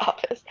Pelosi's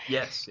office.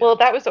 Yes. Yeah. Well,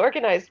 that was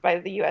organized by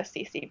the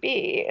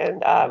USCCB,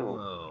 and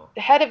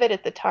the head of it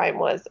at the time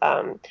was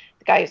the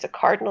guy who's a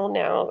cardinal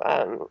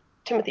now,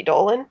 Timothy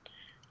Dolan,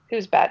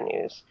 who's bad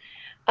news.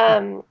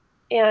 And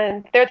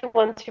they're the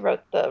ones who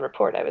wrote the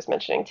report I was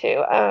mentioning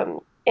too.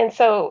 And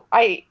so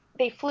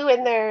they flew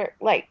in there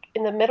like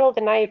in the middle of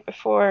the night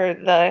before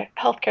the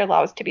healthcare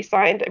law was to be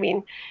signed. I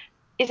mean,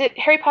 is it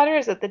Harry Potter?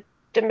 Is it the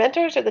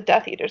Dementors or the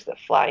Death Eaters that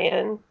fly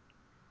in?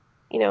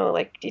 Do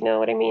you know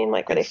what I mean?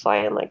 Like where they fly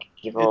in like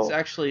evil. It's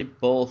actually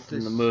both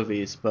in the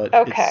movies, but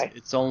okay.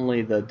 it's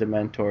only the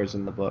Dementors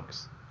in the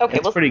books. Okay,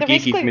 It's well, pretty they're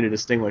geeky for me to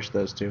distinguish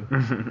those two.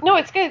 No,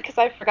 it's good because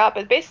I forgot,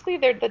 but basically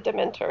they're the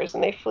Dementors,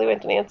 and they flew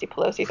into Nancy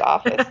Pelosi's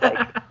office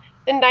like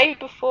the night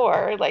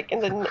before, like in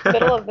the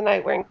middle of the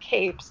night, wearing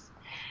capes,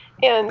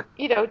 and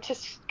to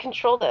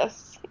control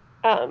this.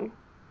 So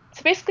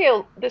basically,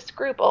 this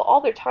group,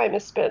 all their time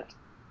is spent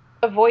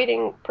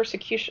avoiding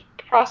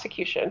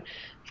prosecution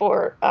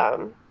for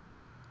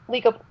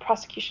legal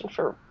prosecution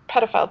for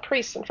pedophile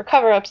priests and for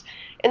cover-ups,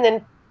 and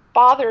then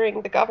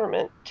bothering the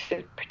government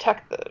to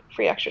protect the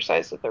free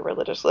exercise of their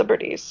religious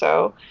liberties.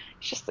 So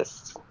it's just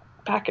this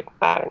I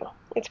don't know.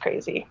 It's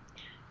crazy.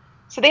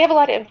 So they have a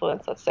lot of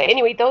influence, let's say.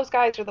 Anyway, those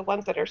guys are the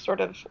ones that are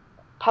sort of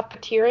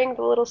puppeteering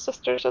the Little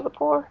Sisters of the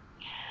Poor.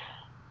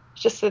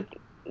 It's just that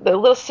the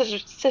Little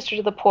Sisters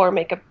of the Poor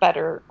make a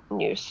better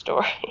news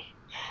story.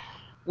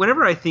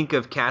 Whenever I think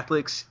of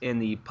Catholics in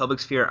the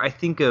public sphere, I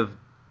think of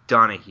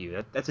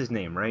Donahue. That's his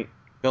name, right?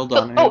 Bill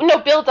Donahue. Oh no,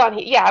 Bill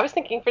Donahue. Yeah, I was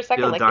thinking for a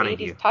second Bill like Donahue.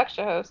 the '80s talk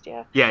show host.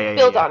 Yeah. Yeah.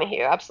 Bill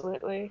Donahue,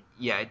 absolutely.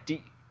 Yeah. Do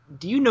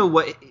you know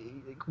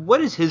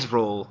what is his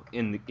role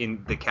in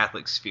the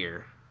Catholic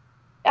sphere?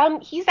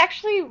 He's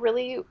actually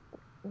really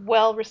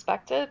well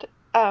respected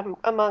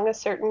among a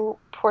certain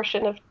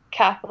portion of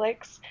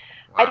Catholics.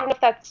 Wow. I don't know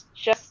if that's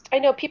just, I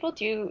know people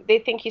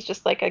they think he's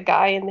just like a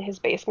guy in his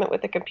basement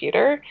with a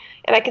computer,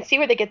 and I can see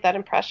where they get that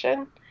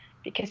impression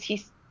because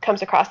he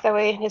comes across that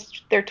way in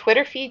their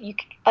Twitter feed. You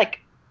like,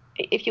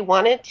 if you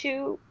wanted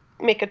to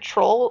make a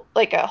troll,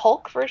 like a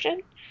Hulk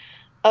version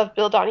of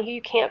Bill Donahue,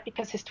 you can't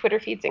because his Twitter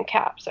feed's in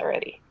caps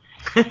already.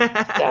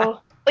 So,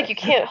 like, you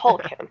can't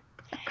Hulk him.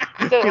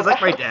 So, he's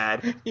like my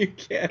dad. You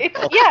can't.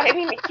 Yeah, I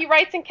mean, he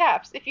writes in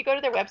caps. If you go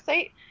to their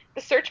website,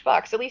 the search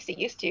box, at least it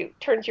used to,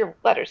 turns your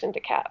letters into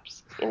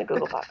caps in the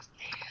Google box.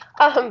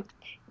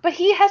 But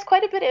he has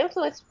quite a bit of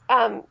influence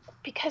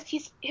because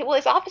his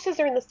offices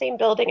are in the same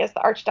building as the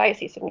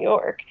Archdiocese of New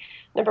York,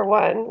 number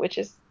one, which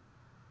is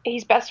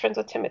he's best friends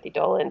with Timothy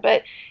Dolan.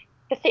 But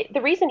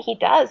the reason he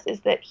does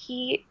is that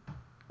he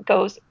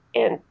goes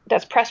and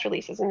does press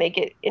releases and they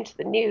get into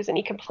the news and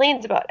he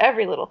complains about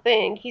every little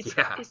thing. He's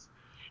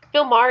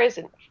Bill Maher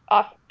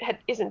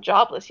isn't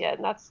jobless yet,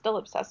 and that's still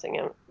obsessing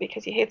him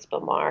because he hates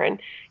Bill Maher,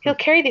 and he'll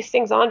carry these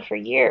things on for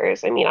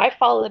years. I mean, I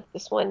followed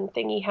this one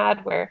thing he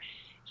had where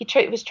he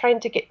was trying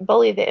to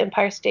bully the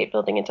Empire State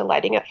Building into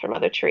lighting up for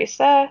Mother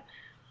Teresa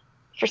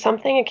for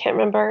something I can't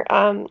remember.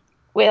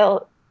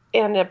 Well,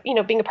 and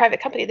being a private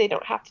company, they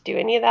don't have to do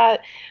any of that.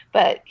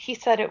 But he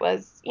said it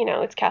was,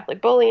 it's Catholic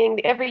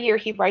bullying. Every year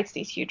he writes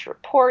these huge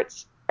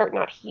reports, or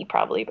not he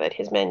probably, but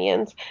his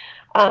minions,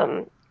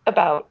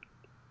 about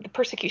the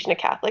persecution of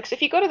Catholics.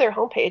 If you go to their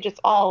homepage, it's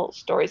all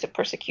stories of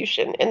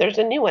persecution, and there's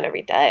a new one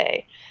every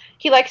day.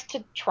 He likes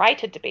to try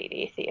to debate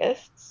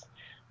atheists.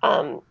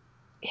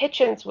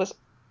 Hitchens was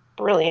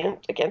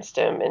brilliant against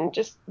him, and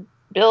just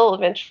Bill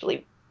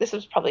eventually this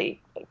was probably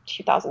like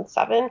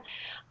 2007.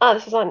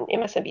 This was on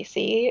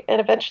MSNBC, and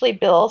eventually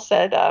Bill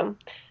said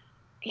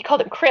he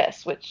called him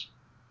Chris,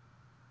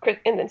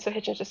 and then so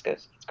Hitchens just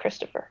goes, it's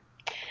Christopher,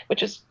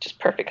 which is just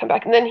perfect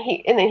comeback. And then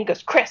he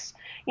goes, Chris,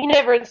 an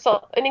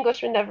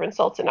Englishman never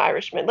insults an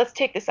Irishman. Let's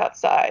take this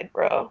outside,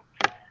 bro.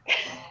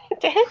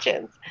 To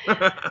Hitchens.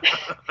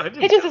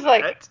 Hitchens is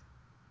like,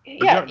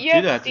 yeah, you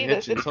have to see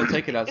this. He'll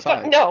take it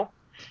outside. No,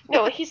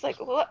 he's like,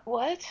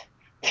 what?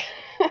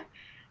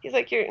 He's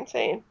like, you're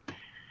insane.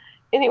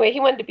 Anyway, he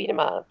wanted to beat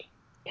him up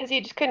because he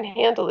just couldn't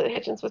handle that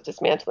Hitchens was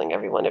dismantling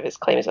every one of his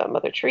claims about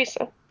Mother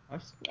Teresa.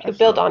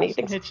 Bill Donahue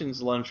thinks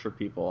Hitchens lunge for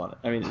people on it.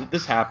 I mean,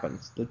 this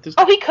happens.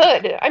 Oh, he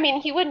could. I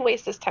mean, he wouldn't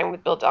waste his time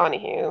with Bill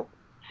Donahue.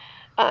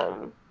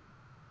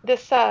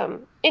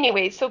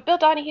 Anyway, so Bill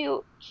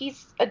Donahue,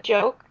 he's a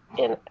joke,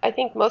 and I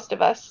think most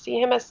of us see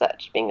him as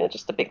such, being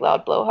just a big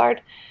loud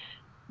blowhard.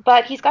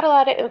 But he's got a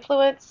lot of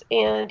influence,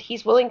 and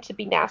he's willing to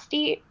be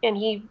nasty, and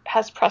he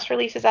has press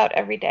releases out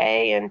every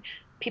day, and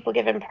people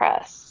give him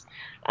press.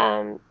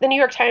 The New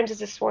York Times is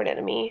his sworn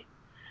enemy.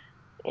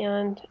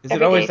 And is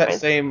it always that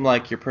same,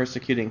 like, you're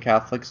persecuting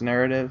Catholics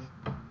narrative?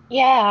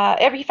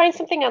 Yeah, he finds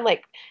something on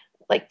like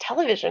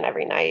television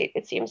every night,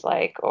 it seems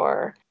like,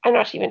 or I'm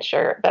not even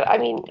sure, but I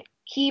mean,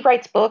 he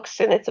writes books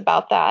and it's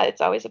about that.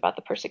 It's always about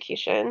the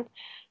persecution.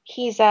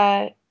 He's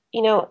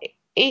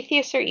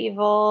atheists are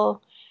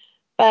evil,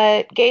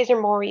 but gays are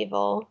more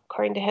evil,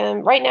 according to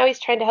him. Right now, he's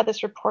trying to have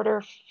this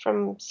reporter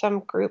from some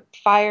group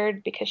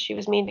fired because she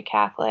was mean to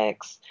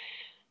Catholics.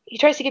 He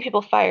tries to get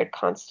people fired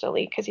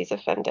constantly because he's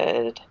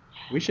offended.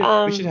 We should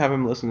have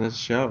him listen to this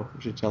show.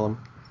 We should tell him.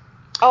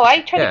 Oh,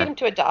 I tried to get him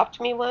to adopt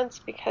me once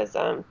because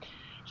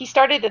he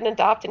started an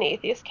Adopt an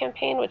Atheist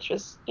campaign, which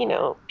was,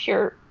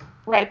 pure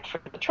ripe for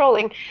the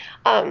trolling.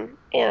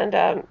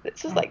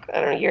 This was like,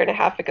 I don't know, a year and a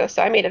half ago.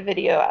 So I made a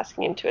video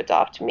asking him to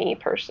adopt me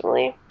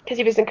personally because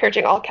he was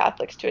encouraging all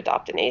Catholics to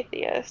adopt an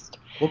atheist.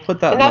 We'll put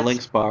that in the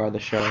links bar of the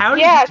show. How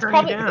did you turn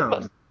it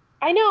down?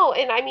 I know,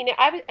 and I mean,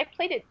 I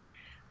played it,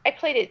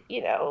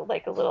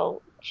 like a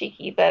little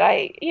cheeky, but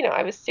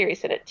I was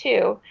serious in it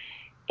too.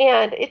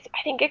 And I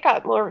think it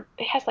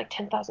has like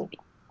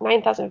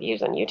 9,000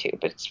 views on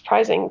YouTube. It's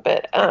surprising,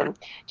 but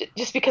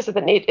just because of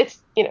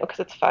because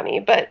it's funny.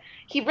 But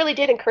he really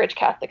did encourage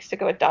Catholics to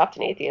go adopt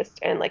an atheist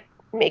and like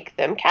make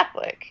them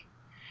Catholic,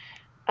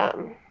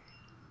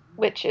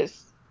 which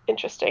is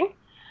interesting.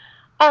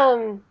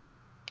 So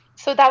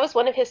that was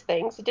one of his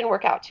things. It didn't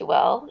work out too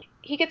well.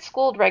 He gets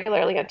schooled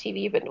regularly on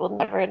TV, but will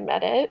never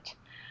admit it.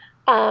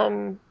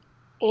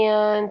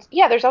 And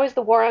yeah, there's always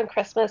the War on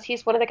Christmas.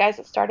 He's one of the guys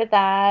that started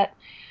that.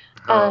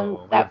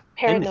 That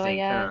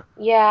paranoia.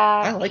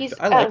 Yeah. I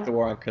like the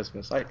War on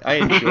Christmas. I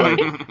enjoy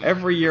it.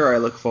 Every year I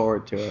look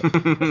forward to it.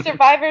 The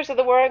survivors of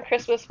the War on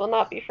Christmas will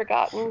not be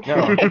forgotten.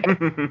 No.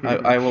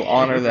 I will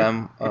honor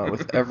them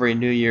with every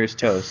New Year's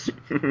toast.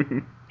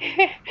 And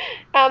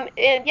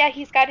yeah,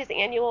 he's got his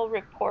annual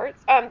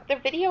reports. The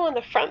video on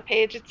the front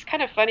page, it's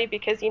kind of funny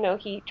because,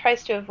 he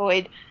tries to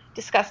avoid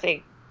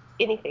discussing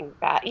anything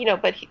bad,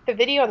 but the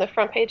video on the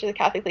front page of the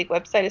Catholic League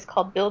website is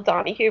called Bill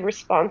Donahue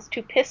Responds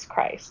to Piss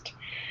Christ,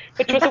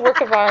 which was a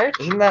work of art.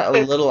 Isn't that a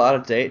little out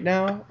of date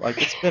now?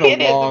 Like, it's been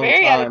a long time. It is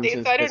very out of date,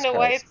 since so I don't know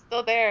why it's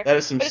still there. That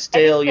is some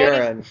stale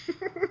urine.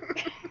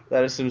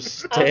 That is some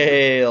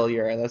stale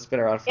urine. That's been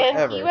around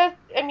forever.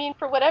 And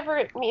for whatever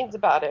it means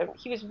about him,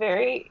 he was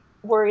very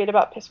worried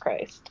about Piss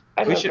Christ.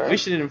 We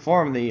should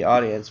inform the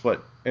audience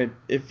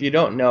if you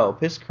don't know,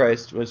 Piss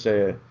Christ was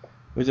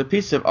a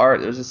piece of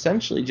art. It was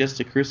essentially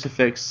just a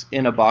crucifix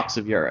in a box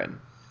of urine.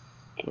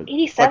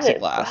 87.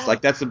 Plexiglass. Wow.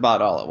 Like, that's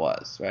about all it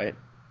was, right?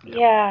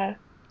 Yeah.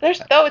 It's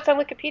on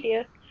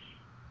Wikipedia.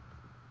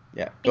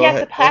 Yeah. Go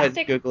ahead,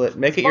 Google it.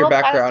 Make it your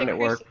background at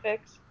work.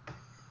 Crucifix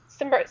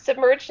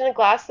submerged in a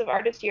glass of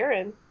artist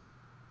urine.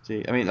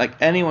 See, I mean,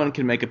 like, anyone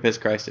can make a Piss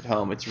Christ at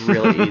home. It's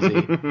really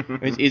easy.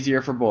 It's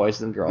easier for boys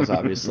than girls,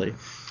 obviously.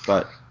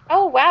 But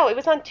oh, wow. It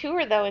was on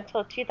tour, though,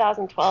 until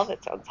 2012,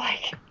 it sounds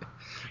like.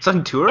 It's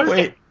on tour?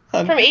 Wait.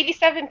 From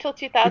 87 till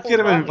 2012. We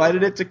could have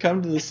invited it to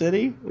come to the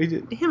city. We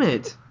did. Damn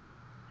it.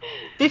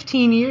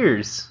 15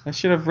 years. I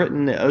should have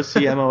written the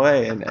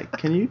OCMOA and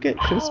can you get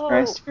Piss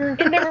Christ here?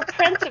 And there were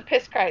prints of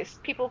Piss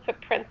Christ. People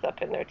put prints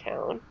up in their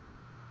town.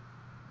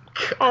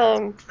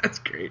 That's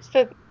great.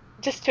 So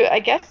just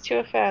to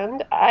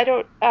offend, I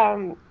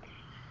don't.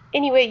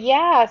 Anyway,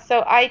 yeah.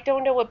 So I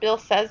don't know what Bill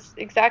says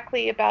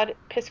exactly about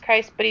Piss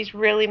Christ, but he's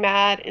really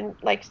mad and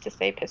likes to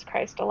say Piss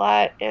Christ a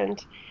lot.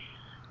 And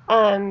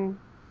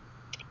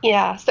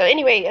yeah. So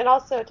anyway, and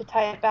also to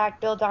tie it back,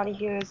 Bill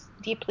Donahue is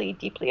deeply,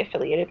 deeply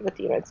affiliated with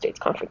the United States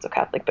Conference of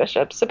Catholic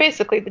Bishops. So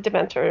basically, the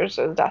Dementors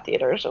or the Death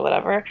Eaters or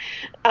whatever.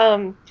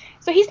 So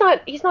he's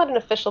not an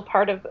official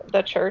part of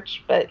the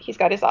church, but he's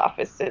got his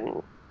office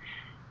in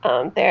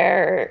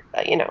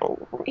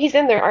he's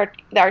in the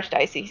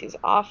archdiocese's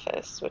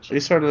office, which is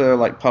he's sort of their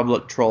like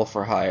public troll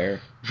for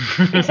hire.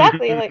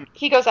 Exactly. Like,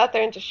 he goes out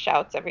there and just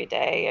shouts every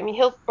day. I mean,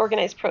 he'll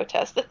organize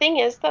protests. The thing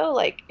is, though,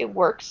 like, it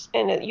works,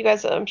 and you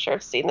guys, I'm sure,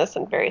 have seen this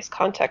in various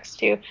contexts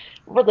too.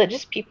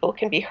 Religious people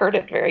can be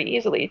herded very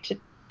easily to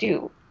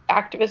do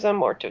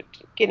activism or to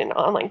get an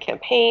online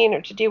campaign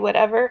or to do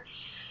whatever.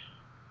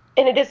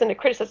 And it isn't a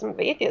criticism of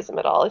atheism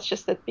at all. It's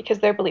just that because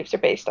their beliefs are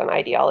based on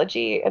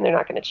ideology and they're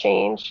not going to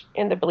change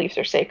and the beliefs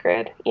are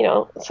sacred,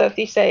 So if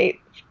you say,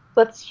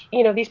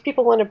 these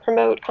people want to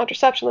promote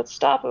contraception, let's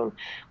stop them.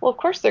 Well, of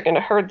course they're going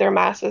to herd their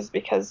masses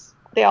because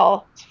they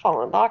all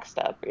fall in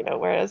lockstep,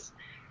 whereas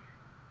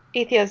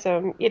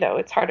atheism,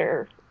 it's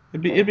harder.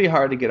 It'd be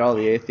hard to get all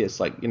the atheists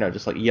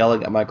just like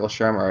yelling at Michael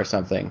Shermer or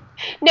something.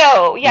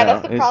 No, yeah,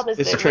 that's the problem.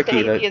 It's Is that tricky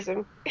with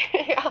atheism.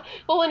 Yeah.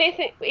 Well, in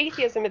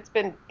atheism,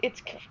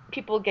 it's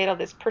people get all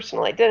this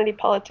personal identity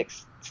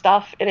politics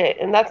stuff in it,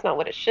 and that's not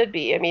what it should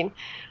be. I mean,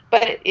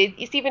 but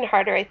it's even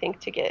harder, I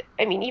think, to get.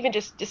 I mean, even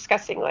just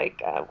discussing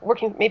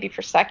working maybe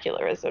for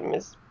secularism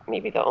is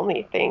maybe the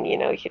only thing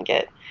you can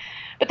get.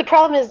 But the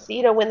problem is,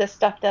 when this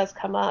stuff does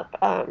come up,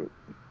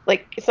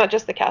 it's not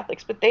just the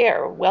Catholics, but they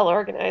are well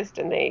organized,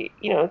 and they,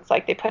 it's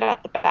like they put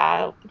out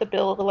the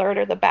bill alert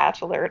or the bat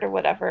alert or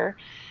whatever,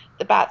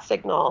 the bat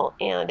signal,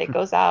 and it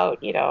goes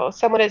out.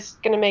 Someone is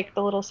going to make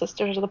the Little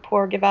Sisters of the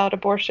Poor give out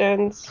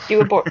abortions,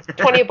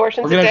 20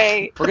 abortions a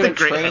day. We're going to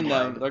train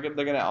them. They're going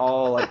to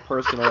all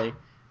personally.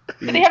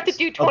 But they have to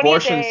do 20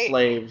 abortion a day.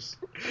 Slaves.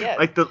 Yes.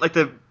 Like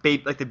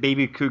the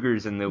baby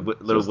cougars in the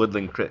little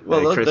woodland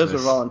Well, Christmas. Those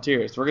are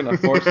volunteers. We're going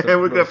to force the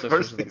Little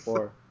Sisters of the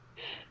Poor.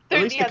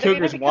 At least the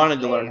cougars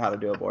wanted to learn how to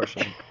do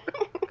abortion.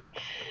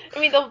 I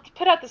mean, they'll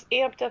put out this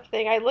amped up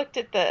thing. I looked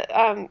at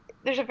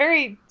there's a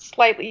very it's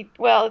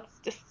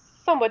just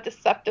somewhat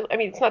deceptive. I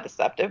mean, it's not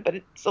deceptive, but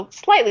it's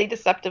slightly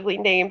deceptively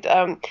named.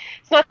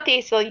 It's not the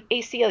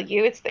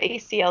ACLU, it's the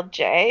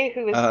ACLJ,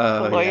 who is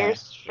the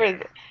lawyers for,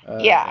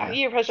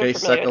 you're probably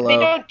familiar.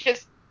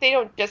 They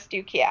don't just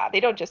do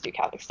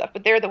Catholic stuff,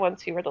 but they're the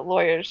ones who are the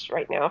lawyers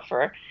right now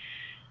for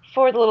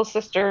the Little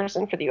Sisters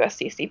and for the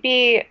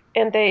USCCB.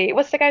 And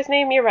what's the guy's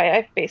name? You're right,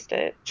 I've based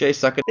it. Jay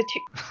Sekulow.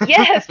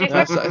 Yes, Jay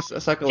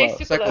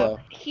Sekulow.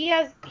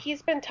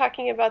 He's been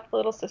talking about the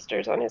Little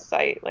Sisters on his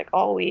site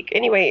all week.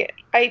 Anyway,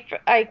 I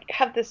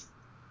have the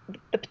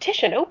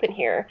petition open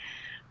here,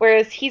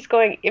 whereas he's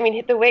going. I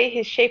mean, the way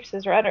he shapes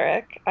his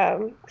rhetoric.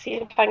 See,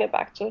 I'm tying it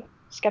back to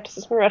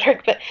skepticism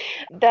rhetoric, but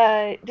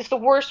this is the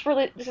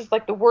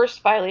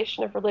worst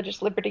violation of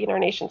religious liberty in our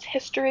nation's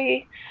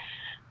history,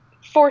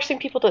 forcing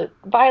people to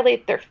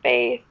violate their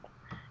faith.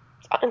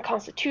 It's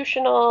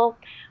unconstitutional.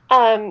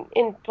 And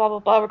blah blah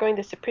blah. We're going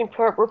to the Supreme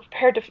Court. We're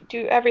prepared to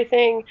do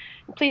everything.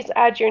 Please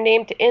add your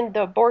name to end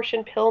the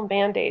abortion pill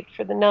mandate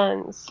for the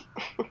nuns.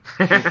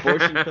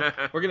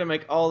 We're gonna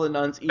make all the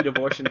nuns eat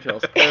abortion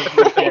pills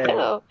every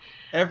day.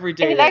 Every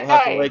day they'll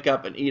have to wake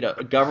up and eat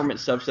a government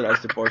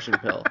subsidized abortion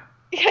pill.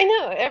 I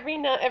know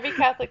every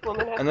Catholic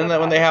woman has. And then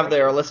when they have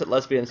their illicit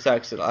lesbian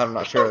sex, I'm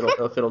not sure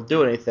if it'll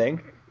do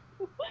anything.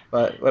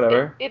 But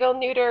whatever. It'll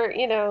neuter,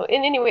 And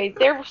anyway,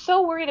 they're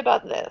so worried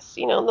about this,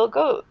 They'll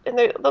go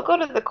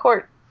to the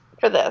court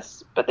for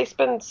this, but they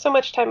spend so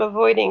much time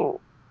avoiding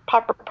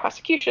proper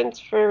prosecutions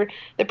for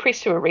the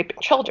priests who are raping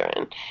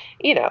children,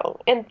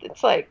 And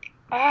it's like,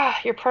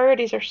 your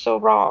priorities are so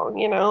wrong,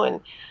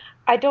 And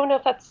I don't know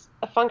if that's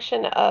a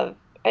function of.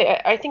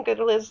 I think it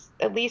is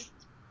at least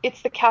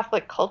it's the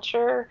Catholic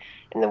culture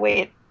and the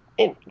way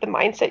the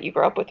mindset you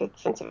grow up with the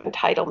sense of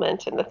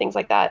entitlement and the things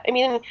like that. I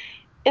mean.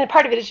 And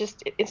part of it is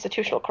just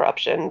institutional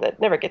corruption that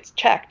never gets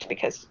checked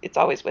because it's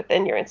always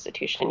within your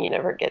institution. You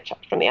never get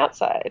checked from the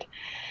outside.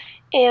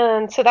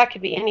 And so that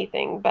could be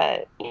anything,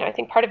 but I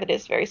think part of it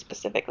is very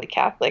specifically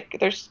Catholic.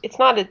 It's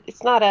not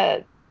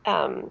a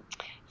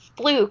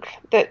fluke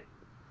that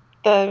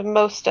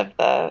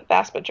the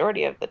vast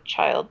majority of the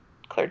child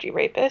clergy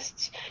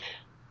rapists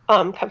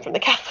come from the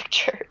Catholic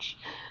Church.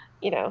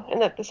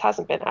 And that this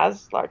hasn't been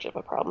as large of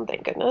a problem,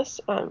 thank goodness,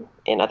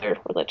 in other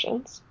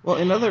religions. Well,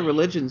 in other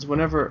religions,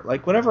 whenever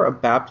a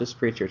Baptist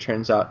preacher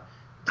turns out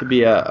to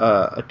be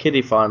a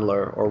kiddie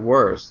fondler or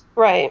worse,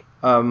 right?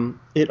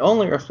 It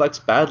only reflects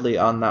badly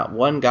on that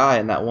one guy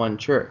in that one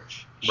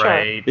church,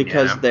 right?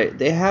 Because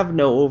they have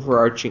no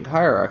overarching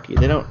hierarchy.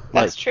 They don't.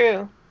 That's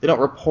true. They don't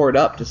report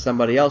up to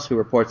somebody else who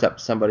reports up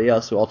to somebody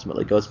else who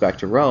ultimately goes back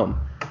to Rome.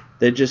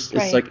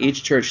 It's like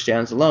each church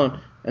stands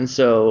alone. And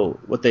so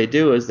what they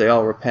do is they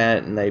all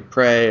repent and they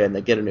pray and they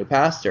get a new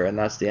pastor, and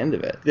that's the end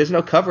of it. There's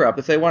no cover up.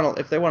 If they want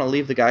to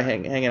leave the guy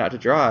hanging out to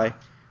dry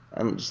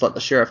and just let the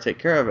sheriff take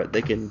care of it,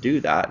 they can do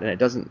that, and it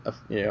doesn't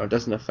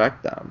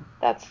affect them.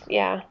 And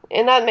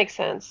that makes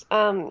sense.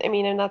 So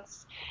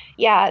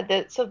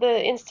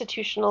the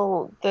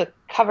institutional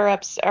cover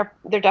ups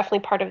they're definitely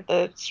part of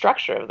the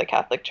structure of the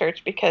Catholic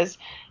Church because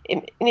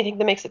anything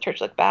that makes the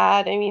church look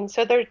bad. I mean,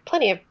 so there are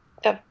plenty of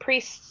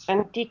priests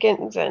and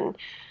deacons and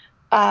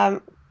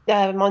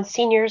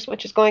monsignors,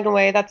 which is going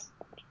away. That's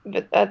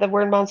the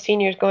word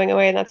monsignor is going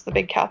away, and that's the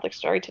big Catholic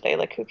story today.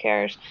 Like, who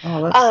cares?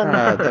 Oh, that's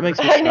sad. That makes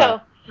me sad. I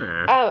know.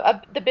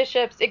 The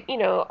bishops,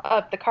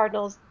 the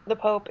cardinals, the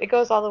pope, it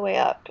goes all the way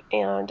up,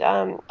 and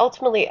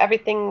ultimately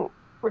everything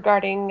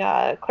regarding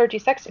clergy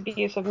sex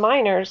abuse of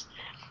minors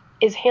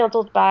is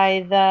handled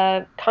by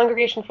the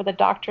Congregation for the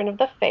Doctrine of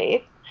the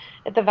Faith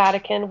at the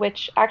Vatican,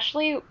 which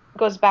actually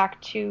goes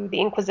back to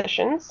the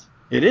Inquisitions.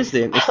 It's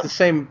the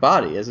same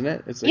body, isn't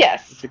it? It's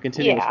Yes, a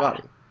continuous yeah,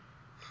 body.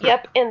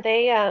 yep. And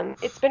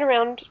it's been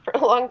around for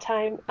a long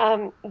time.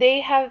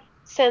 They have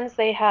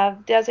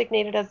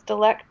designated as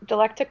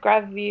delecta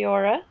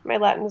graviora. My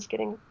Latin is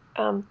getting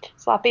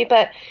sloppy,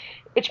 but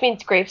which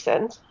means grave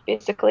sins,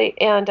 basically.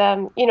 And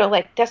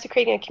like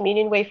desecrating a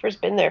communion wafer's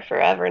been there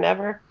forever and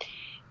ever.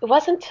 It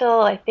wasn't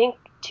until I think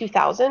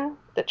 2000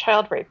 that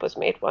child rape was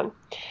made one.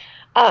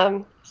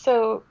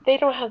 So they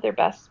don't have their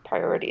best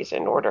priorities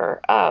in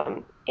order.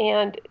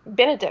 And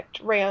Benedict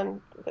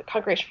ran the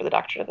Congregation for the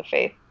Doctrine of the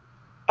Faith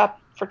up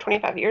for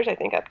 25 years, I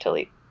think, up till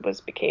he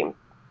became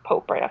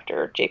Pope right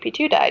after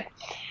JP2 died.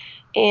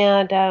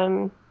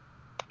 And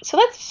so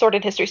that's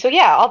sordid history. So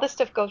yeah, all this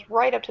stuff goes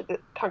right up to the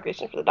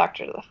Congregation for the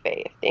Doctrine of the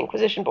Faith, the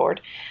Inquisition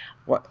Board.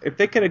 What if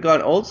they could have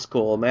gone old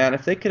school, man?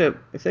 If they could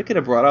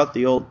have brought out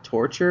the old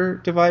torture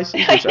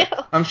devices, I which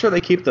know. I'm sure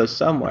they keep those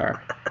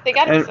somewhere, They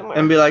got to be and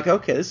somewhere. be like,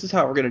 okay, this is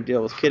how we're gonna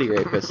deal with kitty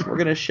rapists. We're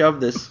gonna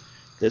shove this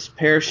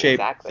pear-shaped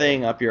Exactly.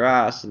 thing up your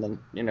ass, and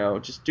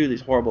then just do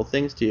these horrible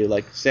things to you,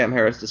 like Sam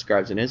Harris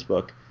describes in his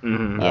book,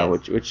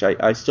 Yes. which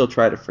I still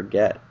try to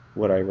forget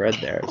what I read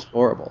there. It's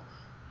horrible.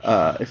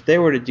 If they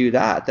were to do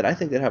that, then I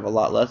think they'd have a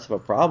lot less of a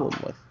problem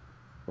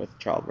with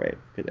child rape.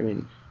 'Cause, I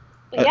mean,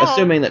 Yeah.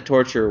 assuming that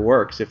torture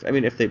works, if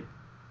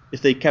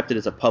they kept it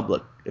as a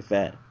public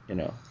event,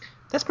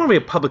 That's probably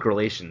a public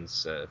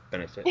relations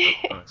benefit,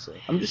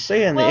 honestly. I'm just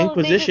saying the Well, they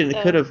Inquisition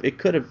just it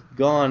could have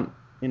gone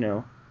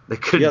They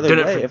could the have other done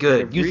it for way if they good.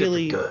 had Use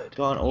really it for good.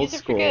 gone old use it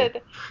for school.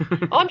 good.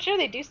 Oh, I'm sure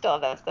they do still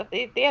have that stuff.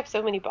 They have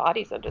so many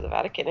bodies under the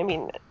Vatican. I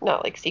mean,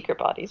 not like secret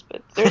bodies,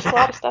 but there's a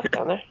lot of stuff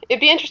down there. It'd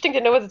be interesting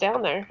to know what's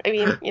down there. I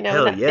mean, Hell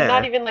and not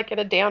yeah. even like in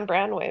a Dan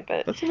Brown way,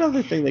 but That's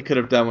another thing they could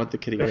have done with the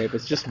kitty rape.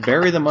 It's just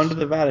bury them under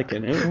the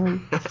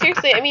Vatican.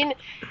 seriously, I mean,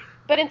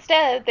 but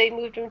instead they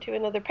moved them to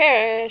another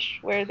parish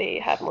where they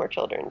had more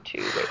children to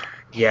rape.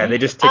 Yeah, they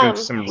just take them to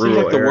Um, some Seems rural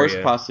like the worst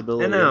area. I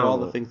possibility of all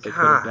the know. things they could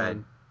have God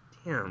done.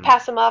 damn.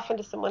 pass them off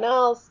into someone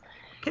else,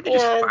 Can't they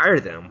just and fire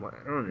them?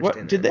 I don't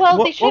understand that. well,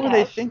 they What should were they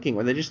have. thinking?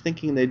 Were they just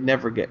thinking they'd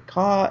never get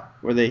caught?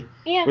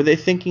 Yeah, Were they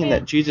thinking yeah.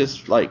 that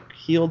Jesus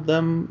healed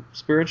them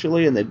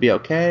spiritually and they'd be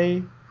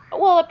okay?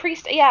 Well, a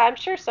priest, yeah, I'm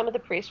sure some of the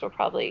priests were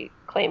probably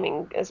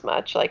claiming as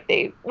much.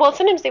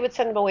 Sometimes they would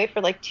send them away for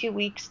like 2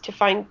 weeks to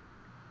find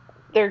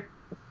their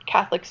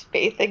Catholic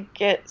faith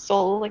again,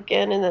 soul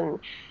again, and then.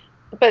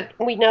 But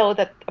we know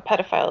that a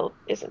pedophile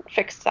isn't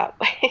fixed that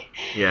way.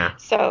 Yeah.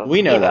 So,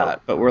 We know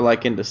that, but we're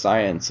into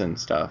science and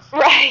stuff.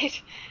 right.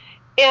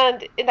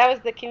 And that was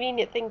the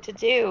convenient thing to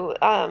do.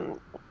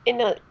 In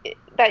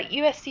that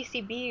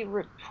USCCB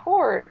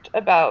report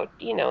about,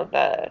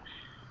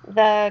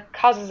 the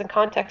causes and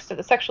context of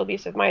the sexual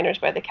abuse of minors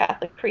by the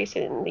Catholic priests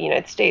in the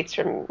United States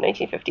from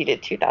 1950 to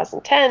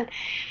 2010,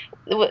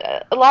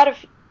 a lot of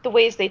the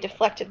ways they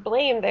deflected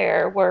blame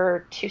there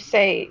were to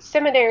say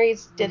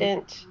seminaries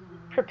didn't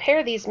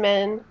prepare these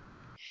men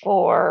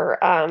for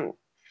the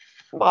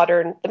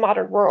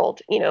modern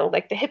world.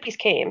 Like the hippies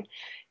came,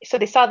 so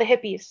they saw the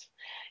hippies,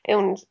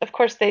 and of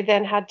course they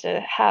then had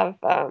to have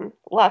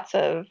lots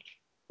of.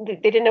 They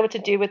didn't know what to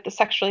do with the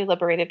sexually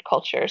liberated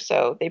culture,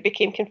 so they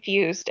became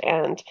confused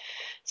and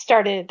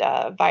started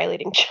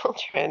violating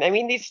children. I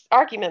mean, these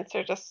arguments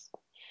are just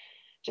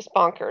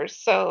bonkers.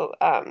 So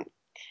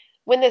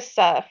when this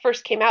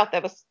first came out,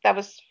 that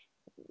was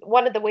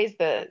one of the ways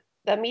the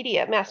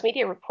mass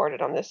media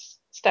reported on this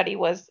study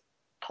was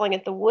calling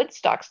it the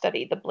Woodstock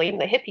study, the blame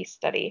the hippie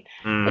study,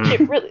 which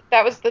it really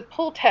that was the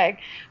pull tag.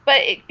 But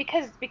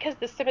because they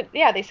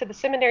said the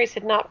seminaries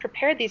had not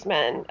prepared these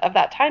men of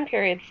that time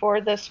period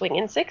for the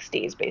swinging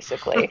 60s,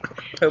 basically,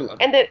 I love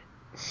it. and that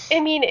I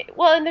mean,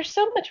 well, and there's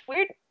so much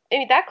weird. I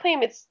mean, that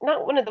claim it's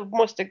not one of the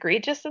most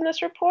egregious in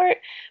this report,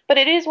 but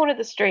it is one of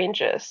the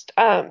strangest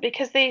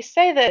because they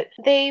say that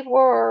they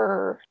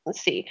were, let's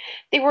see,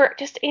 they were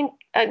just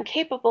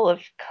incapable of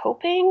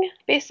coping,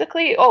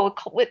 basically. Oh,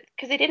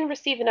 because they didn't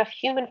receive enough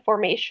human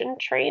formation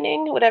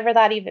training, whatever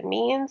that even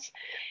means.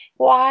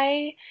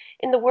 Why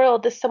in the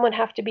world does someone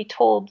have to be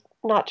told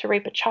not to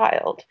rape a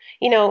child?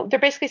 They're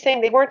basically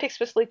saying they weren't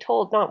explicitly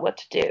told not what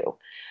to do.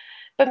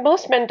 But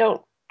most men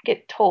don't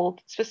get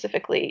told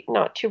specifically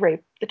not to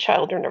rape the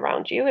children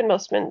around you, and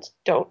most men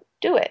don't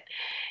do it.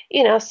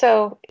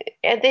 So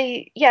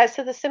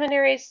so the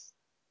seminaries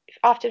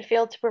often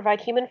fail to provide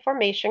human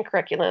formation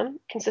curriculum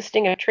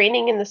consisting of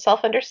training in the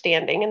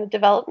self-understanding and the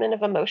development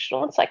of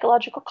emotional and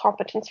psychological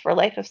competence for a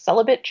life of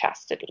celibate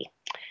chastity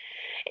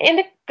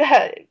and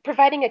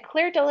providing a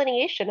clear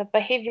delineation of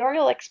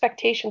behavioral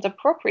expectations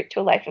appropriate to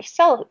a life of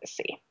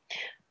celibacy.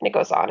 And it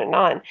goes on and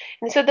on.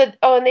 And so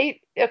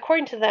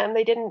according to them,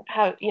 they didn't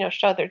have,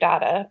 show their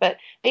data, but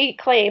they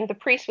claim the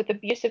priests with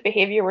abusive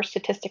behavior were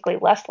statistically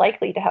less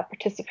likely to have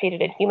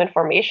participated in human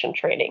formation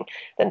training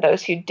than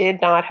those who did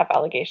not have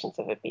allegations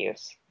of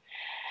abuse.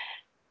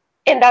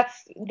 And that's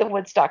the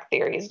Woodstock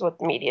theory is what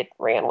the media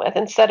ran with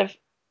instead of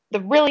the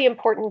really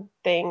important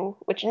thing,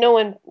 which no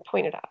one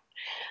pointed out,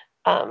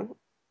 um,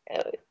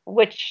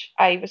 which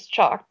I was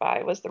shocked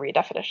by, was the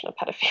redefinition of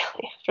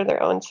pedophilia for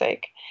their own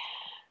sake.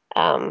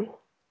 Um,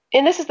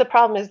 and this is the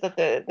problem, is that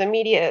the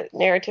media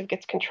narrative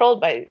gets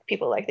controlled by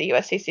people like the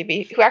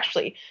USCCB, who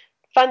actually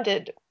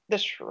funded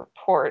this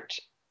report,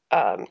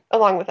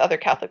 along with other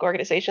Catholic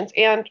organizations,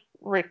 and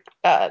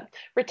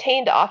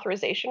retained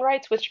authorization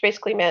rights, which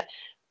basically meant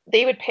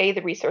they would pay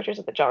the researchers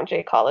at the John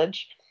Jay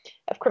College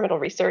of Criminal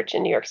Research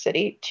in New York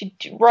City to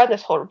run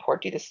this whole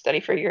report, do this study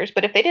for years.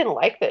 But if they didn't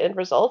like the end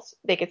results,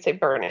 they could say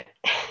burn it.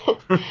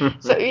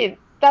 So I mean,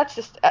 that's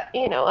just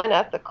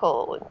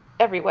unethical in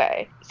every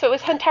way. So it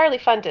was entirely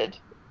funded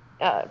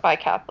by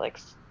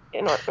Catholics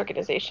in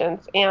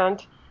organizations,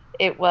 and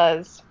it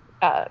was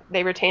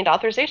they retained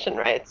authorization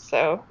rights.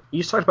 So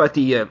you talked about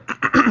the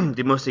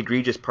the most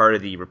egregious part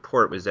of the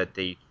report was that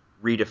they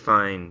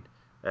redefined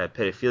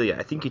pedophilia.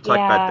 I think you talked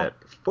about yeah, that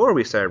before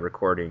we started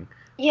recording.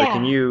 But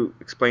can yeah, you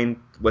explain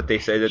what they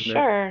said in there?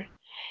 sure.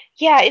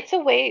 Yeah, it's a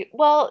way.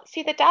 Well,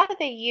 see, the data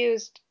they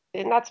used,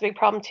 and that's a big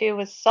problem too,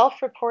 was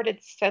self-reported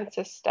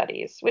census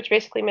studies, which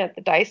basically meant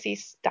the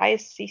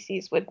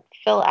dioceses would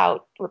fill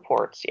out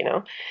reports,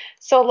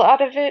 So a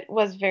lot of it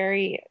was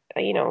very,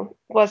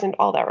 wasn't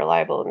all that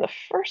reliable in the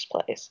first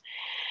place.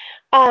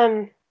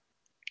 Um,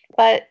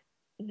 but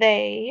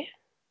they,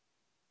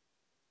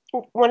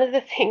 one of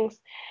the things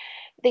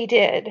they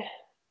did,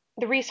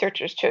 the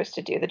researchers chose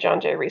to do, the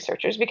John Jay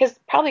researchers, because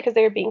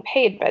they were being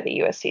paid by the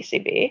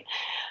USCCB.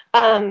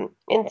 And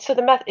so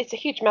it's a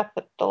huge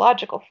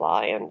methodological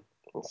flaw and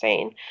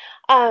insane.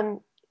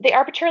 They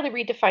arbitrarily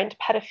redefined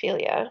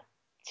pedophilia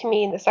to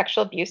mean the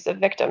sexual abuse of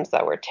victims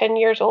that were 10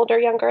 years old or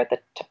younger at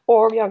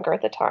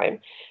the time,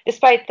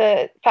 despite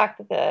the fact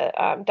that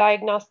the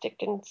Diagnostic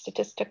and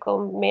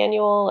Statistical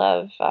Manual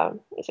of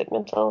is it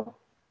mental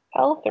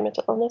health or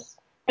mental illness?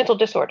 Mental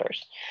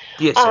disorders.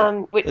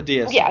 DSM. The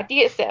DSM. Yeah,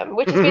 DSM,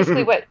 which is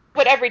basically what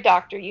every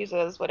doctor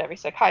uses, what every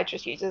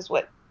psychiatrist uses,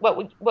 what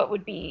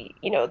would be,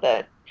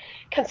 the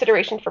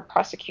consideration for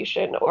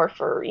prosecution or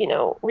for,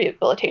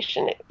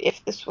 rehabilitation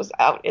if this was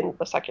out in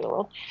the secular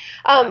world.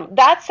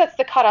 That sets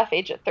the cutoff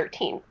age at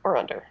 13 or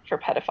under for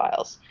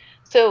pedophiles.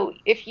 So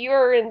if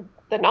you're in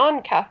the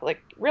non-Catholic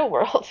real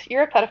world,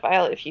 you're a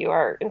pedophile if you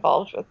are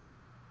involved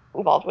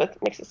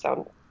with makes it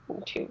sound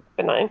too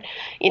benign,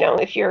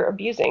 if you're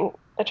abusing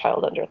a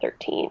child under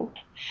 13.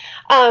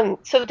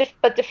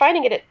 But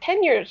defining it at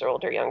 10 years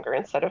old or younger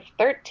instead of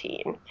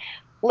 13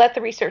 let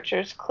the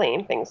researchers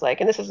claim things like,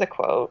 and this is a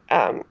quote,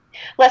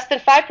 less than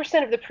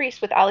 5% of the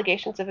priests with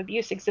allegations of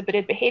abuse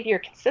exhibited behavior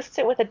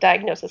consistent with a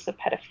diagnosis of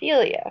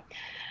pedophilia,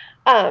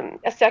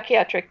 a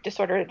psychiatric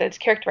disorder that is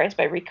characterized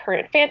by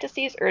recurrent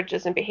fantasies,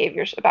 urges, and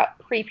behaviors about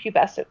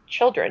prepubescent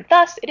children.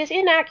 Thus, it is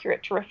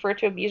inaccurate to refer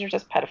to abusers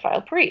as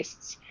pedophile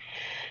priests.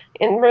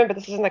 And remember,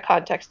 this is in the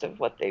context of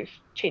what they've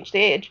changed the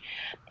age.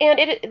 And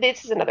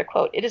this is another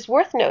quote. It is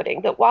worth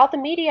noting that while the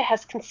media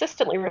has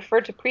consistently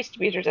referred to priest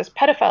abusers as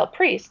pedophile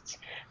priests,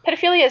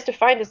 pedophilia is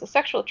defined as the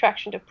sexual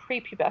attraction to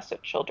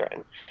prepubescent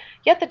children.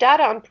 Yet the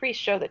data on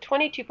priests show that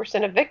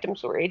 22% of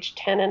victims were aged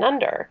 10 and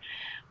under,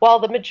 while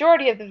the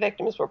majority of the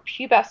victims were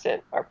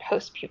pubescent or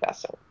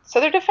postpubescent. So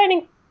they're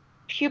defining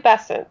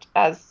pubescent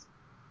as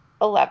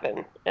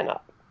 11 and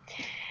up,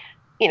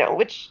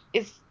 which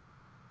is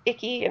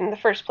icky in the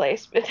first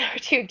place, but number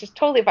two, just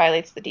totally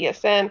violates the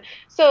DSM.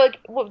 So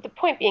the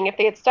point being, if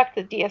they had stuck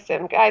to the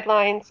DSM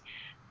guidelines,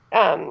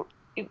 um,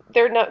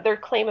 their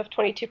claim of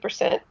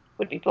 22%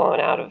 would be blown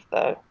out of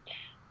the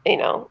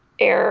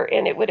air,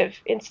 and it would have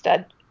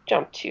instead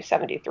jumped to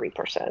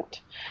 73%.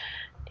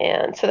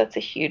 And so that's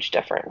a huge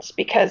difference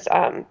because,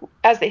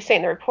 as they say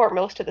in the report,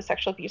 most of the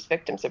sexual abuse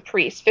victims of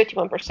priests,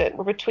 51%,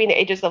 were between the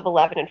ages of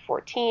 11 and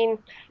 14,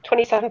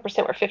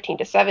 27% were 15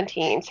 to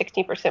 17,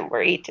 16%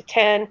 were 8 to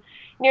 10,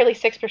 nearly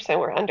 6%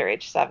 were under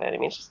age 7. I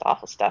mean, it's just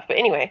awful stuff. But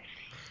anyway,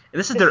 And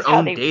this is this their is how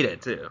own they. data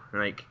too.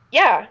 Like,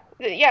 Yeah,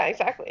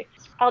 exactly.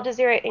 Al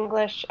Jazeera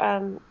English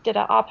did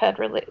an op-ed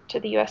related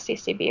to the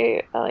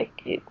USCCB like,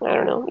 I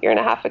don't know, a year and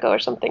a half ago or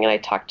something, and I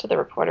talked to the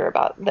reporter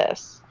about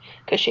this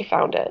because she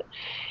found it,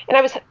 and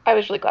I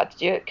was really glad to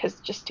do it because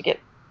just to get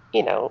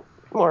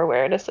more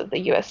awareness of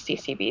the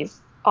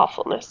USCCB's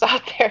awfulness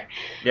out there.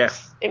 yeah.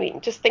 I mean,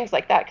 just things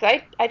like that,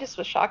 because I just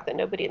was shocked that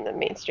nobody in the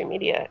mainstream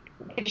media,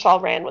 they just all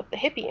ran with the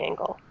hippie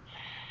angle,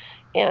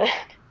 and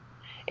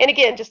and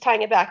again, just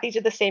tying it back, these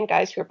are the same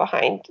guys who are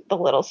behind the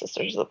Little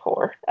Sisters of the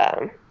Poor.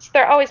 So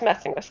they're always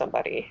messing with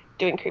somebody,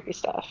 doing creepy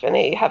stuff, and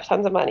they have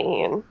tons of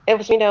money. And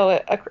as we know,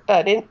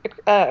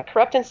 a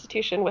corrupt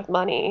institution with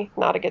money,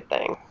 not a good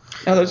thing.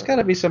 Now, there's got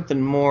to be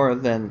something more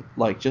than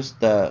like just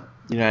the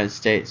United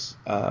States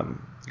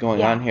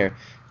going on Yeah. here.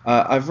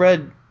 I've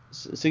read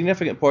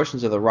significant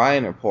portions of the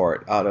Ryan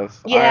Report out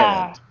of Yeah.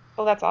 Ireland.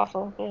 Oh, that's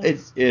awful. Yeah.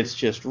 It's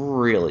just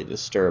really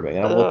disturbing,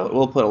 and Ugh.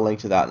 we'll put a link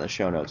to that in the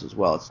show notes as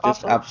well. It's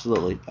just Awful.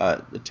 absolutely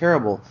a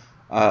terrible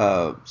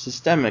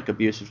systemic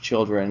abuse of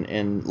children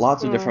in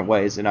lots of different Mm.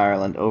 ways in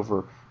Ireland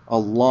over a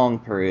long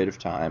period of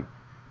time.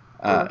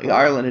 Mm-hmm.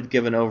 Ireland had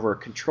given over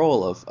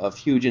control of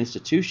huge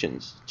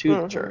institutions to the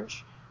Mm-hmm.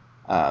 church.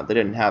 They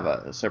didn't have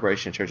a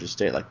separation of church and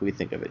state like we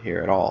think of it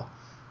here at all.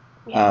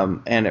 Yeah.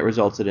 And it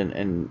resulted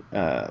in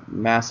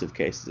massive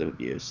cases of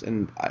abuse.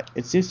 And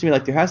it seems to me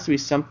like there has to be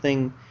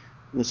something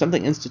there's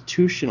something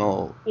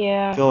institutional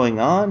Yeah. going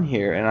on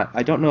here, and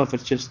I don't know if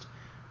it's just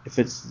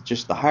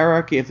the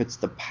hierarchy, if it's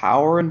the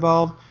power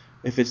involved,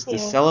 if it's the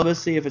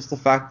celibacy, if it's the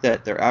fact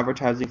that they're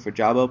advertising for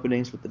job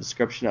openings with the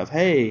description of,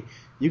 hey,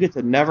 you get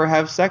to never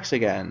have sex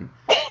again.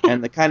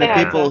 And the kind of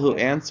Yeah, people who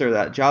exactly. answer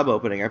that job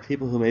opening are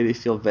people who maybe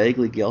feel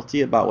vaguely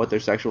guilty about what their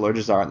sexual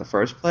urges are in the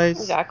first place.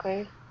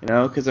 Exactly. You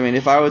know, because I mean,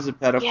 if I was a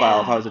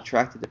pedophile, if I Yeah. was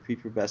attracted to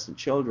prepubescent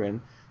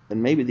children,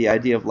 then maybe the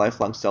idea of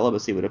lifelong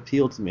celibacy would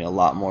appeal to me a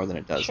lot more than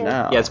it does Sure.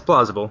 now. Yeah, it's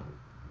plausible.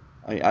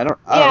 I don't know.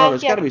 Yeah,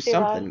 There's yeah, got I to can be see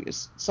that. something.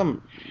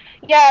 Some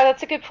Yeah,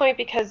 that's a good point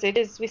because it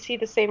is, we see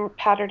the same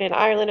pattern in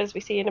Ireland as we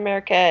see in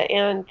America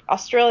and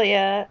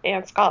Australia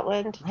and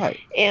Scotland right.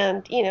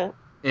 and, And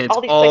it's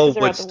all these all places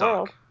around the Woodstock.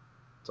 world.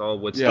 It's all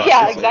Yeah, Woodstock Yeah, it's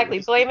related. exactly.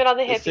 Blame it on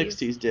the the hippies.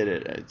 '60s did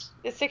it. It's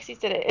The 60s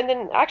did it. And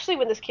then actually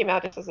when this came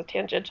out, just as a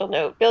tangential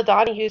note, Bill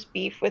Donohue's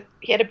he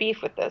had a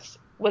beef with this,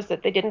 was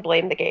that they didn't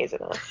blame the gays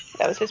enough.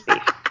 That was his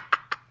beef.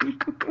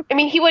 I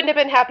mean, he wouldn't have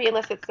been happy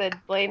unless it said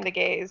blame the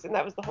gays, and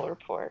that was the whole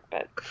report.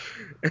 But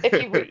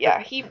if you would,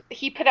 yeah,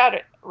 he put out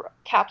a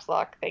caps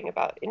lock thing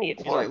about it needed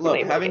he's more like, look,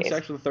 blame of the having gays.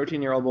 sex with a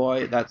 13-year-old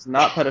boy, that's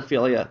not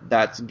pedophilia.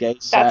 That's gay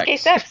That's gay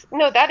sex. sex.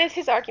 No, that is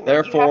his argument. You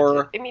have to.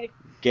 Therefore, I mean,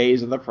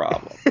 gays are the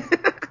problem.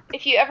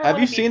 if you ever Have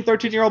want you to be seen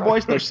 13-year-old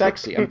boys? They're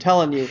sexy. I'm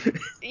telling you.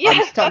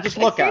 yes, Just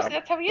look at seriously, them.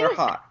 that's how he They're is.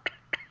 hot.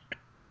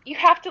 You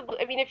have to.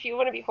 I mean, if you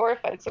want to be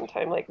horrified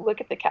sometime, like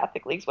look at the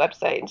Catholic League's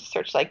website and just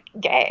search like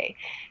gay,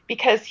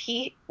 because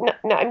no,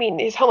 I mean,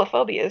 his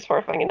homophobia is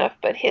horrifying enough,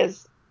 but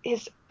his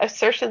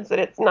assertions that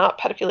it's not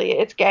pedophilia,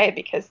 it's gay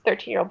because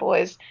 13-year-old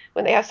boys,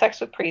 when they have sex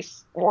with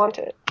priests, want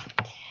it. I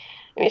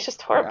mean, it's just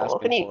They're horrible.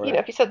 Then asking for it.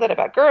 if he said that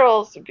about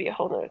girls, it'd be a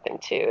whole other thing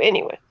too.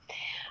 Anyway,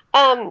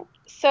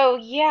 so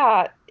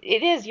yeah,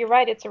 it is. You're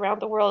right. It's around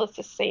the world. It's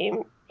the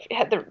same.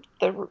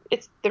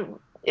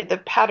 The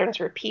patterns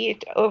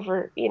repeat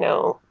over,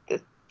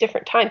 the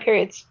different time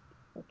periods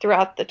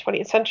throughout the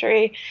 20th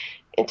century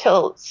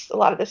until a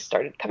lot of this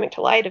started coming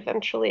to light.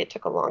 Eventually, it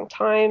took a long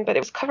time, but it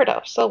was covered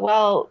up so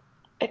well.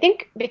 I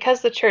think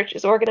because the church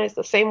is organized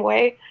the same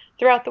way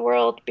throughout the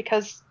world,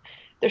 because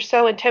they're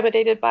so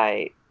intimidated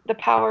by the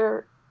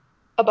power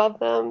above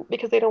them,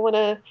 because they don't want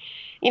to,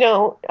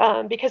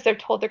 because they're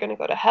told they're going to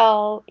go to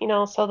hell,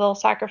 so they'll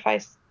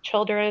sacrifice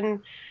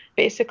children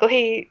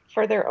basically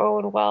for their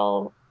own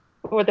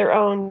or their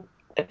own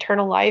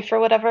eternal life or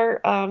whatever.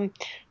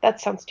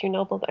 That sounds too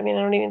noble. I mean,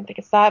 I don't even think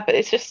it's that, but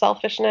it's just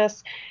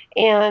selfishness.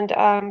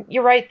 And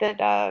you're right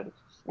that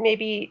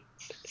maybe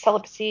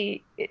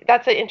celibacy,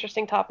 that's an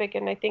interesting topic,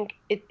 and I think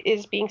it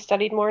is being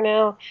studied more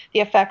now, the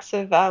effects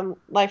of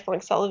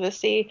lifelong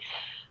celibacy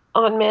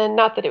on men.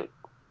 Not that it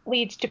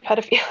leads to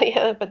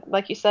pedophilia, but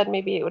like you said,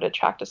 maybe it would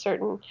attract a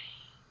certain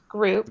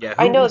group. Yeah,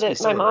 I who know wants to be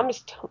that my mom celibate?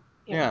 is,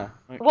 yeah.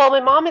 Yeah. Well, my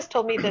mom has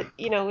told me that,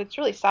 it's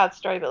a really sad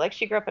story, but like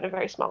she grew up in a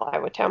very small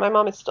Iowa town. My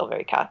mom is still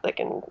very Catholic,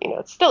 and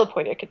it's still a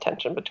point of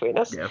contention between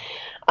us, Yeah.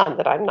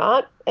 that I'm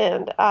not.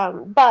 And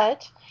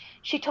but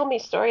she told me a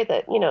story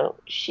that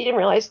she didn't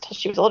realize till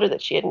she was older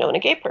that she had known a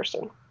gay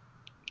person,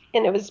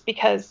 and it was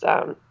because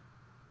a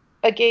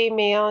gay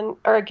man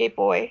or a gay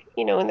boy,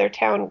 in their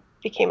town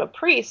became a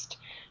priest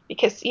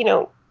because,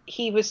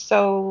 he was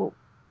so,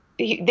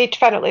 they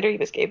found out later he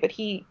was gay, but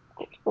he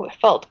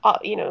felt,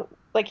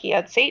 like he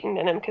had Satan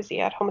in him because he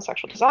had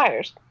homosexual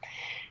desires.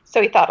 So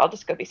he thought, I'll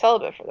just go be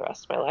celibate for the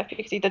rest of my life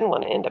because he didn't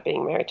want to end up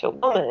being married to a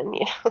woman.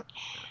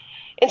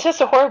 It's just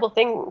a horrible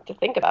thing to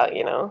think about.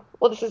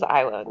 Well, this is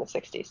Iowa in the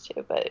 60s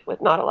too, but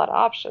with not a lot of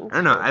options I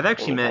don't know. for I've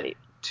actually met anybody.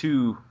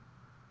 2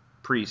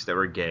 priests that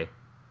were gay.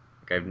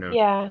 Like I've known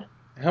Yeah.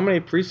 How many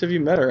priests have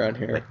you met around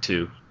here? like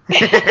 2.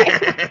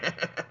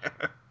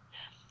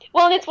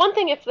 Well, and it's one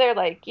thing if they're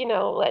like,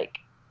 like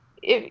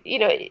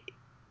if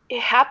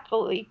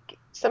happily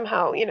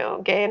somehow,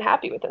 gay and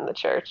happy within the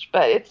church,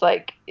 but it's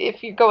like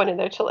if you're going in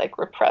there to like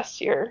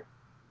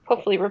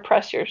hopefully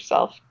repress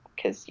yourself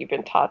because you've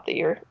been taught that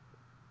you're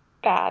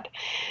bad.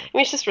 I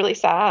mean, it's just really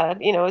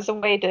sad, as a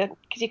way to,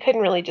 because you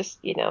couldn't really just,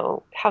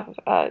 have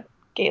a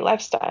gay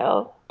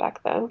lifestyle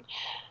back then.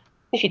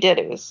 If you did,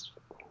 it was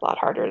a lot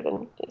harder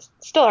than it's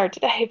still hard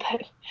today,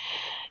 but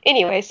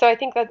anyway, so I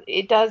think that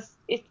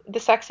the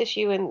sex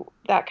issue and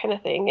that kind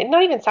of thing, and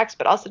not even sex,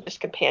 but also just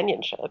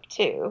companionship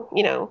too.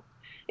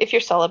 If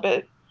you're celibate,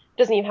 it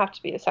doesn't even have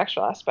to be the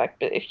sexual aspect,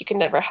 but if you can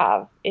never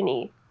have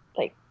any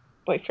like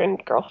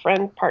boyfriend,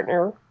 girlfriend,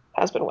 partner,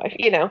 husband, wife,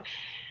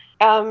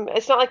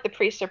 it's not like the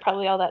priests are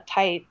probably all that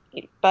tight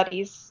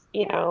buddies,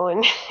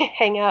 and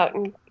hang out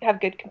and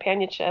have good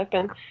companionship,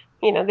 and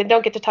they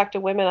don't get to talk to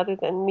women other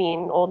than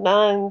mean old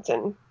nuns,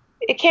 and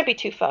it can't be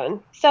too fun.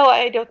 So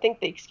I don't think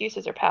the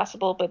excuses are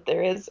passable, but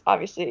there is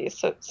obviously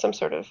some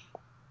sort of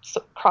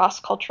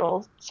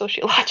cross-cultural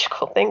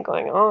sociological thing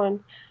going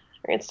on,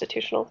 or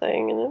institutional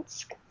thing, and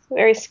it's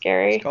very This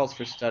scary. calls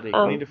for study.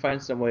 We need to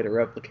find some way to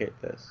replicate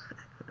this.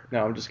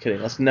 No, I'm just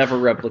kidding. Let's never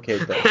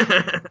replicate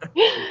this.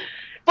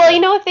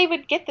 Well, if they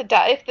would get the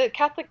data, if the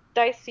Catholic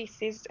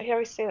dioceses, I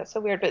always say that's so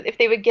weird, but if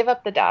they would give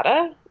up the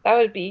data, that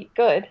would be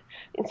good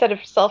instead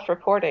of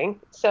self-reporting.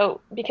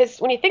 So, because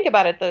when you think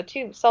about it, though,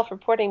 too,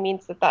 self-reporting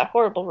means that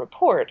horrible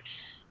report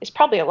is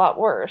probably a lot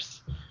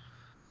worse.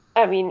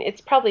 I mean,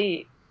 it's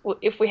probably,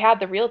 if we had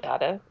the real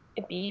data,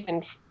 it'd be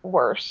even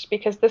worse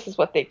because this is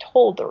what they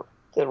told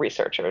the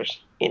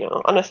researchers,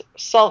 on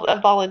a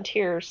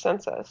volunteer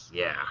census.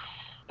 Yeah.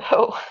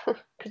 Oh,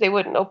 because they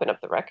wouldn't open up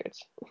the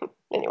records.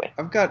 Anyway.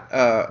 I've got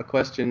a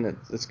question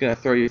that's going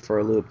to throw you for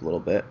a loop a little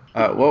bit.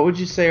 What would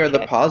you say are the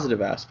Okay. positive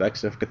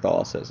aspects of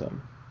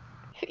Catholicism?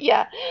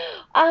 Yeah.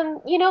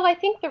 I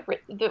think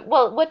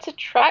what's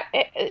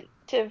attractive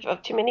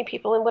to many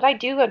people, and what I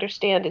do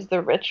understand is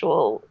the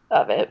ritual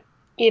of it,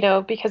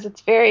 because it's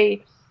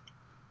very,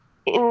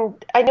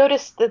 I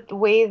noticed that the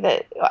way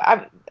that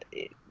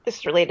this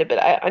is related, but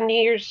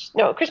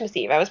on Christmas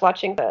Eve, I was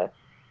watching the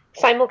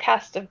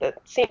simulcast of the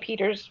St.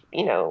 Peter's,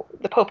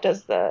 the Pope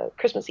does the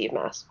Christmas Eve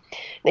Mass. And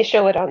they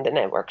show it on the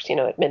networks,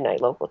 at midnight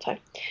local time.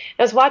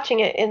 I was watching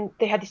it, and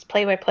they had these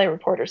play-by-play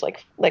reporters,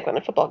 like on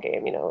a football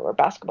game, or a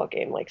basketball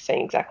game, like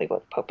saying exactly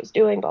what the Pope was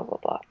doing, blah, blah,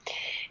 blah.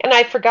 And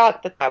I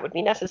forgot that would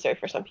be necessary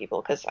for some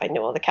people because I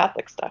know all the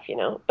Catholic stuff,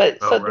 But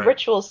Oh, so the right.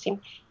 rituals seem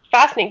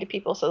fascinating to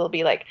people, so they'll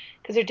be like,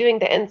 because they're doing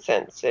the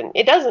incense, and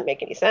it doesn't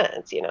make any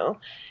sense,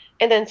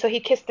 And then so he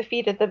kissed the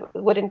feet of the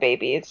wooden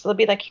baby. So they'll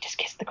be like, he just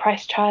kissed the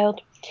Christ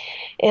child.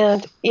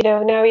 And,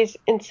 now he's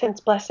incense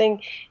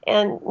blessing.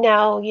 And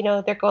now,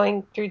 they're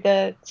going through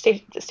the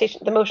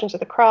motions of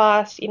the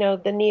cross,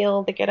 the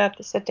kneel, the get up,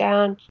 the sit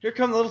down. Here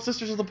come the Little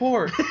Sisters of the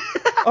Poor.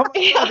 Oh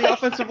my God, the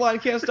offensive line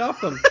can't stop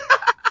them.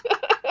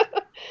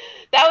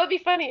 That would be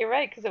funny, you're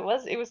right, because it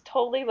was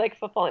totally like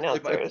football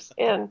announcers.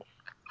 And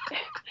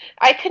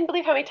I couldn't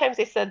believe how many times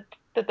they said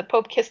that the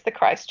Pope kissed the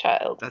Christ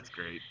child. That's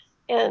great.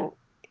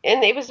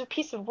 And it was a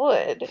piece of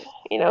wood,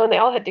 and they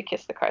all had to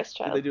kiss the Christ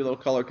Did they child. do a little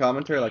color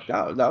commentary like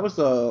that was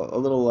a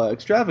little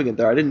extravagant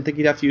there. I didn't think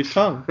he'd have to use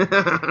tongue.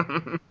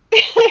 The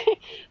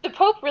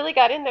Pope really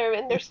got in there,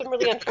 and there's some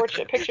really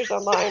unfortunate pictures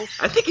online.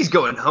 I think he's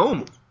going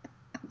home.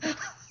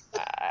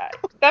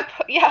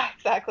 Yeah,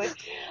 exactly.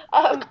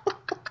 Um,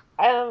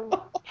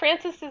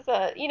 Francis is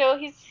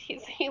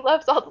he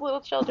loves all the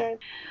little children.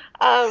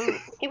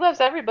 He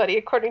loves everybody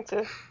according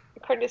to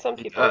some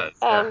He people. does.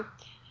 Yeah.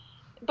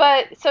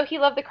 But so he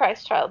loved the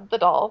Christ child, the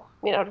doll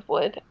made out of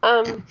wood.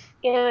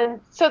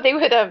 And so they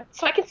would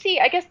so I can see,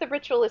 I guess, the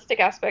ritualistic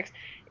aspects.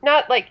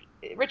 Not like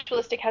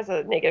ritualistic has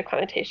a negative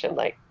connotation,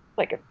 like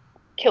a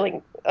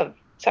killing of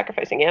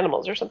sacrificing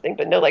animals or something,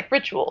 but no, like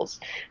rituals,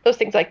 those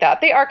things like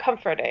that. They are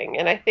comforting,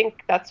 and I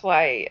think that's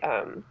why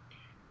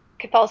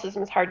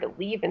Catholicism is hard to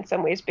leave in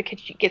some ways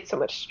because you get so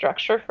much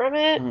structure from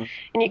it, Mhm.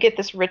 and you get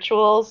this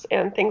rituals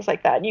and things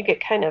like that. And you get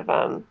kind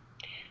of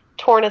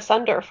torn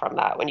asunder from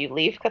that when you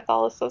leave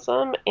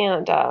Catholicism,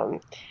 and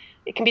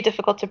it can be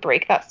difficult to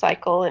break that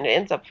cycle. And it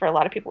ends up for a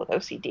lot of people with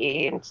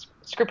OCD and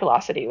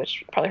scrupulosity, which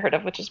you've probably heard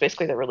of, which is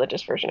basically the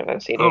religious version of Oh,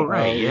 OCD.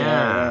 right. Oh yeah,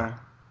 Yeah. yeah.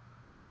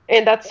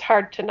 And that's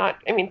hard to not.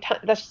 I mean,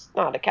 that's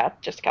not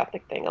just a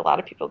Catholic thing. A lot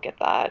of people get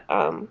that.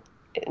 And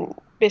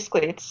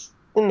basically,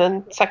 and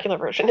then secular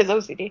version is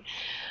OCD.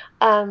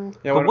 Yeah,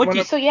 But what do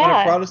you? So when a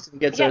yeah, Protestant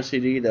gets yeah,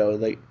 OCD though,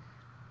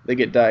 they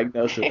get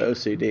diagnosed with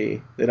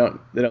OCD. They don't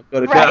go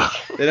to right.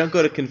 they don't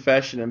go to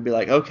confession and be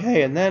like,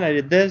 okay, and then I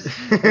did this,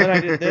 and then I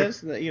did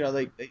this, and then,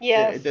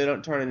 Yes. they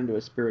don't turn it into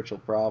a spiritual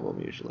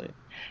problem usually.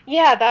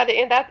 Yeah,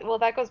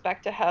 that goes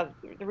back to how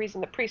the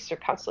reason the priests are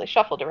constantly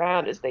shuffled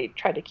around is they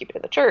try to keep it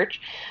in the church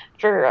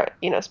for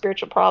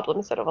spiritual problem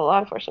instead of a law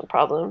enforcement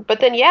problem. But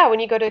then yeah, when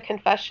you go to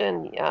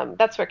confession,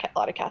 that's where a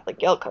lot of Catholic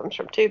guilt comes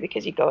from too,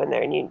 because you go in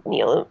there and you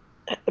kneel.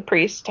 The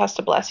priest has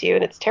to bless you,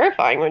 and it's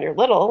terrifying when you're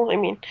little. I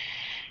mean,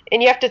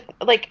 and you have to,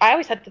 like, I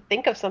always had to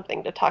think of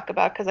something to talk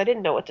about because I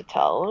didn't know what to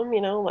tell them.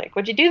 Like,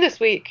 what'd you do this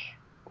week?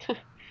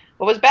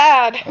 What was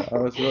bad? I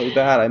was really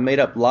bad. I made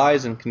up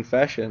lies in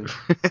confession.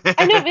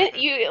 I know, but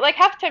you like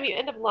half the time you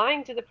end up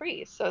lying to the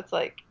priest, so it's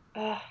like,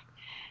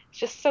 it's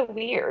just so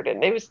weird,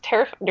 and it was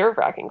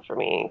nerve-wracking for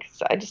me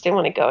because I just didn't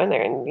want to go in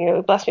there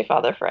and bless me,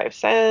 Father, for I've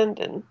sinned,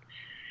 and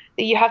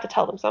you have to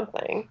tell them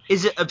something.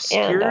 Is it And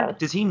obscure?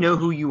 Does he know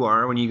who you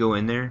are when you go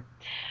in there?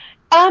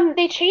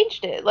 they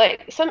changed it.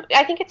 Like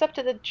I think it's up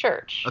to the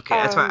church. Okay,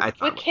 that's what I With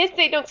thought. kids,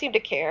 they don't seem to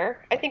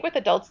care. I think with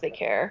adults, they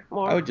care I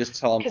more would just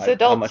tell them because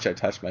how much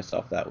adults, I touched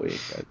myself that week.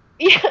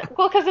 yeah,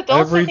 well, because adults, I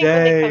Every think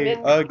when they come day,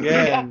 in,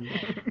 yeah. again.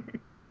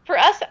 For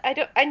us,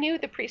 I knew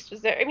the priest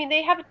was there. I mean,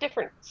 they have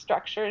different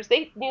structures.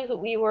 They knew who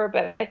we were,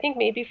 but I think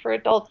maybe for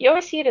adults, you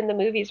always see it in the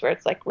movies where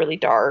it's like really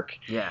dark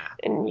Yeah.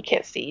 and you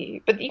can't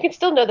see, but you can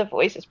still know the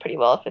voices pretty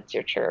well if it's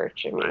your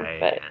church. I mean, Right.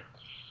 but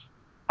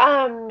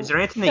Yeah. Is there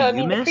anything that so I you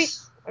mean, the miss?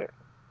 priests,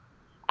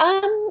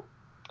 um,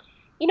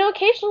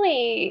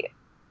 occasionally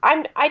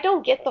I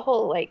don't get the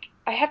whole like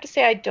I have to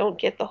say I don't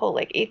get the whole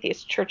like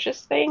atheist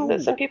churches thing that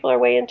Ooh, some people are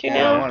way into yeah, I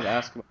now. wanted to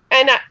ask him.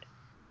 And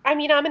I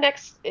mean,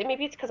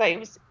 maybe it's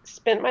because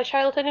spent my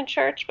childhood in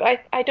church, but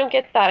I don't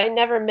get that. I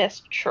never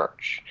missed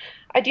church.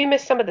 I do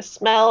miss some of the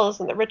smells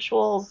and the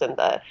rituals and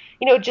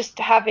just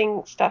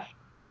having stuff.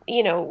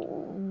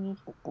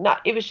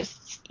 not, it was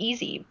just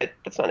easy, but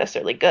that's not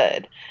necessarily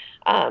good.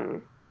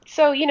 Um,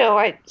 so,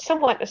 I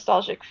somewhat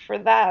nostalgic for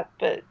that,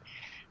 but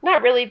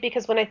not really,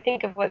 because when I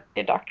think of what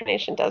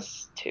indoctrination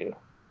does to,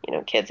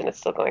 kids, and it's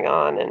still going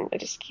on, and I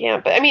just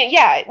can't. But I mean,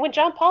 yeah, when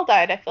John Paul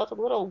died, I felt a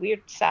little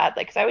weird, sad,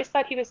 like, because I always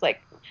thought he was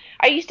like,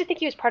 I used to think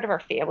he was part of our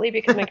family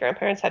because my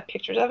grandparents had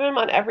pictures of him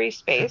on every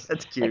space,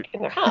 That's cute. like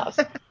in their house.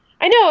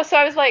 I know, so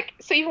I was like,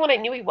 so even when I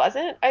knew he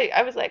wasn't,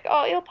 I was like,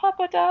 oh, Il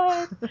Papa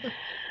died.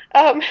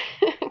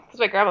 Because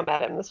my grandma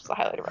met him. This was a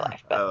highlight of her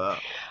life. But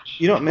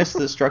You don't miss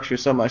the structure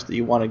so much that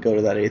you want to go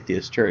to that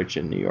atheist church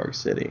in New York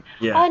City.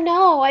 Yeah.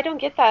 No, I don't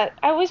get that.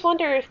 I always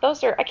wonder if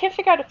those are. I can't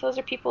figure out if those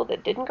are people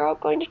that didn't grow up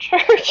going to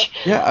church.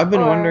 Yeah, I've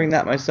been or, wondering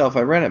that myself.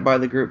 I ran it by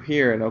the group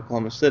here in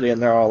Oklahoma City,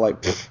 and they're all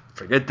like,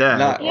 Forget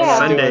that. we're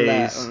not doing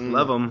that. Sundays,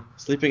 love them.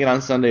 Sleeping in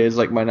on Sunday is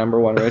like my number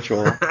one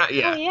ritual.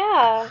 Yeah. Oh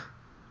yeah.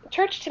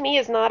 Church to me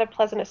is not a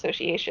pleasant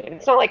association.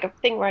 It's not like a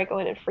thing where I go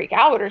in and freak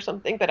out or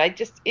something, but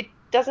it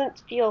doesn't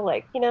feel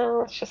like,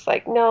 it's just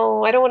like,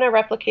 no, I don't want to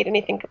replicate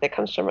anything that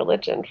comes from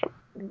religion. From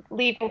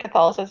leaving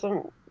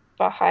Catholicism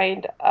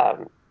behind,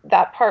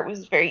 that part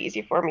was very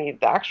easy for me.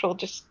 The actual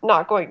just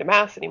not going to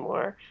mass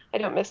anymore, I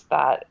don't miss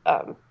that.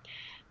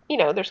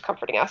 There's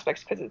comforting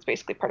aspects because it's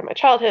basically part of my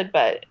childhood,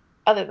 but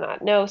other than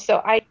that, no. So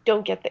I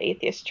don't get the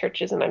atheist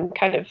churches, and I'm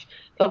kind of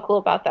vocal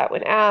about that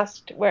when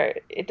asked, where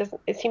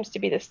it seems to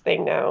be this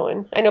thing now.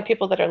 And I know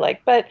people that are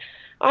like, but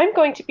I'm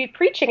going to be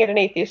preaching at an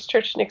atheist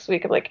church next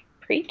week. I'm like,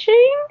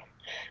 preaching?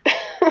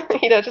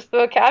 Just the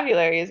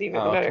vocabulary is even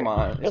Oh, better. come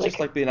on. It's Really, just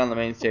like being on the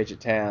main stage at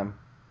TAM.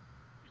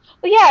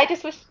 well, yeah, I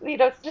just wish,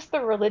 it's just the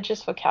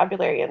religious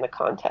vocabulary and the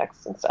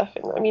context and stuff.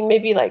 And I mean,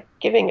 maybe like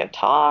giving a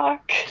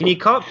talk. Can you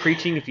call it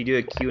preaching if you do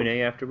a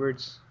Q&A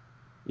afterwards?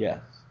 Yes.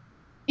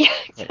 Yeah.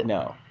 But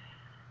no.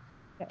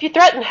 If you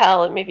threaten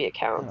hell, it maybe it I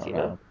counts, don't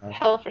know.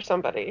 Hell for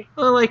somebody.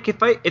 Well, like if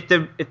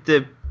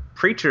the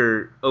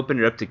preacher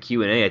opened it up to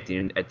Q&A at the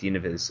end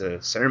of his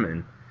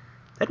sermon,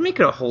 that'd make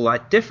it a whole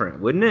lot different,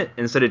 wouldn't it?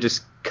 Instead of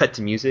just cut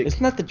to music.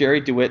 Isn't that the Jerry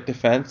DeWitt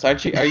defense? Are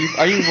you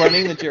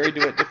running the Jerry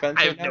DeWitt defense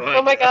I right have now? no idea.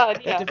 Oh my God,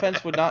 That yeah.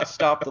 defense would not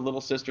stop the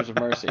Little Sisters of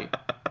Mercy.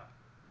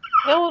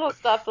 No one will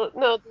stop the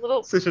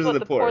little Sisters of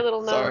the Poor. poor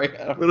little Sorry.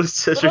 Little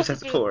Sisters of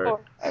the Poor.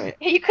 I mean,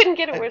 Hey, you couldn't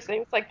get it worse.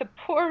 It's like the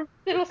poor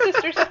little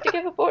sisters have to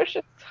give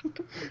abortions.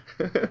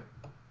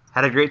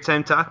 Had a great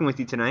time talking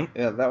with you tonight.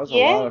 yeah, that was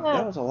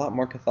Yeah. a lot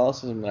more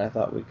Catholicism than I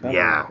thought we'd cover.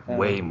 Yeah,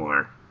 way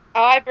more.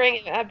 Oh, I bring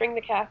it. I bring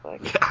the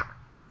Catholic. Yeah.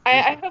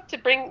 I hope to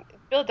bring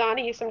Bill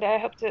Donahue someday. I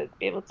hope to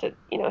be able to,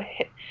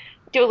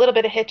 do a little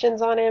bit of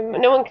Hitchens on him.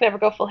 No one can ever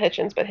go full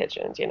Hitchens but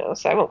Hitchens,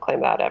 so I won't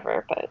claim that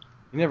ever. But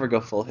You never go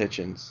full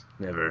Hitchens.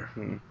 Never.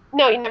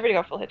 no, you never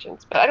go full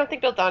Hitchens. But I don't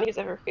think Bill Donahue's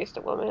ever faced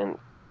a woman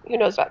who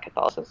knows about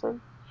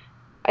Catholicism.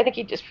 I think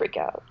he'd just freak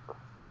out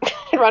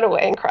and run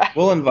away and cry.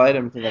 We'll invite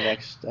him to the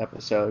next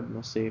episode, and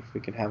we'll see if we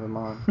can have him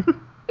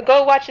on.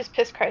 Go watch his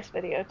Piss Christ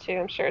video too.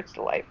 I'm sure it's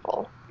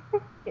delightful.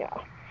 Yeah.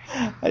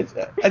 I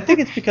think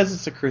it's because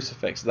it's a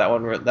crucifix.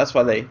 That's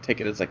why they take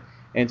it as like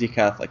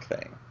anti-Catholic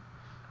thing.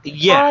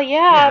 Yeah.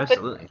 Yeah,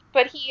 absolutely.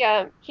 but he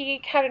had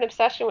an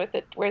obsession with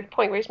it, where the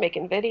point where he's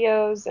making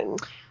videos, and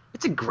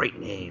It's a great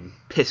name.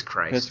 Piss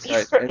Christ.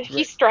 Piss Christ.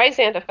 he's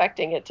Streisand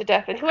affecting it to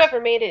death. And whoever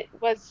made it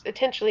was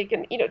intentionally,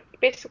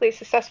 basically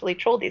successfully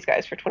trolled these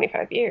guys for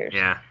 25 years.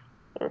 Yeah.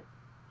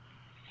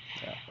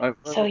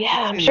 So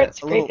yeah, I'm We've seen sure that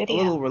it's a great a video.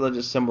 little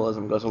religious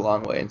symbolism goes a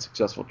long way in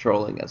successful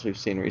trolling, as we've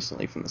seen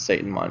recently from the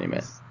Satan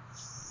Monument.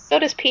 So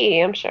does P,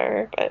 I'm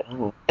sure, but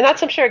Oh. and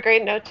that's, I'm sure, a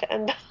great note to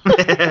end.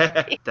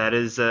 That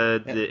is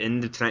the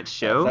end of tonight's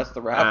show. That's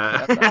the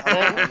wrap.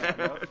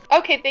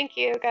 Okay, thank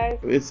you guys.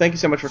 Thank you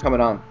so much for coming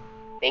on.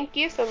 Thank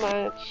you so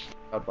much.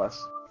 God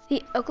bless.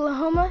 The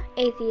Oklahoma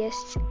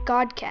Atheists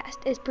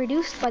Godcast is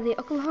produced by the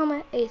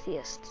Oklahoma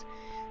Atheists.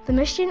 The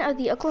mission of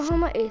the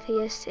Oklahoma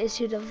Atheists is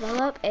to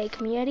develop a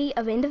community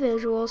of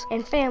individuals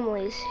and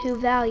families who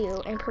value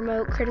and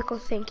promote critical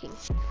thinking,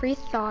 free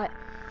thought,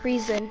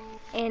 reason,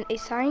 and a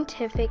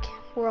scientific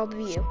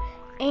worldview,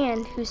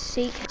 and who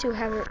seek to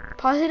have a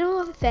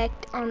positive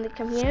effect on the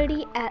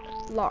community at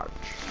large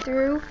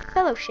through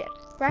fellowship,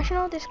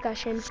 rational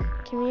discussion,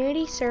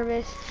 community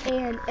service,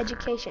 and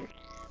education.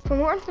 For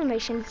more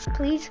information,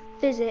 please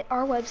visit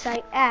our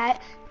website at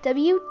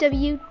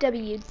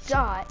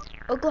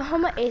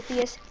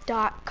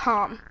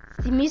www.oklahomaatheist.com.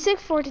 The music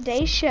for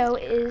today's show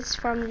is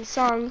from the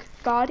song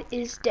God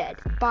is Dead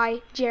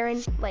by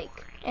Jaron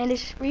Lake and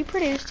is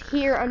reproduced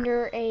here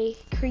under a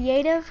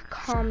Creative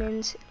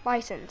Commons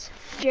license.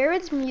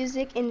 Jared's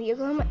music and the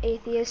Oklahoma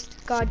Atheist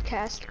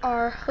Godcast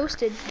are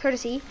hosted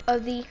courtesy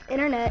of the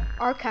Internet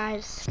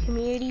Archive's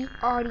Community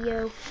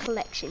Audio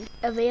Collection,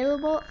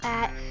 available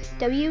at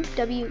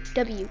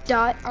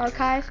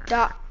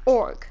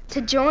www.archive.org.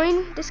 To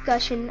join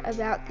discussion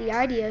about the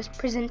ideas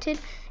presented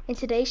in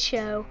today's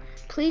show,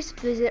 please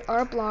visit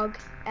our blog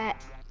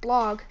at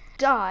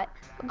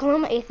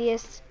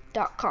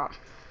blog.oklahomaatheists.com.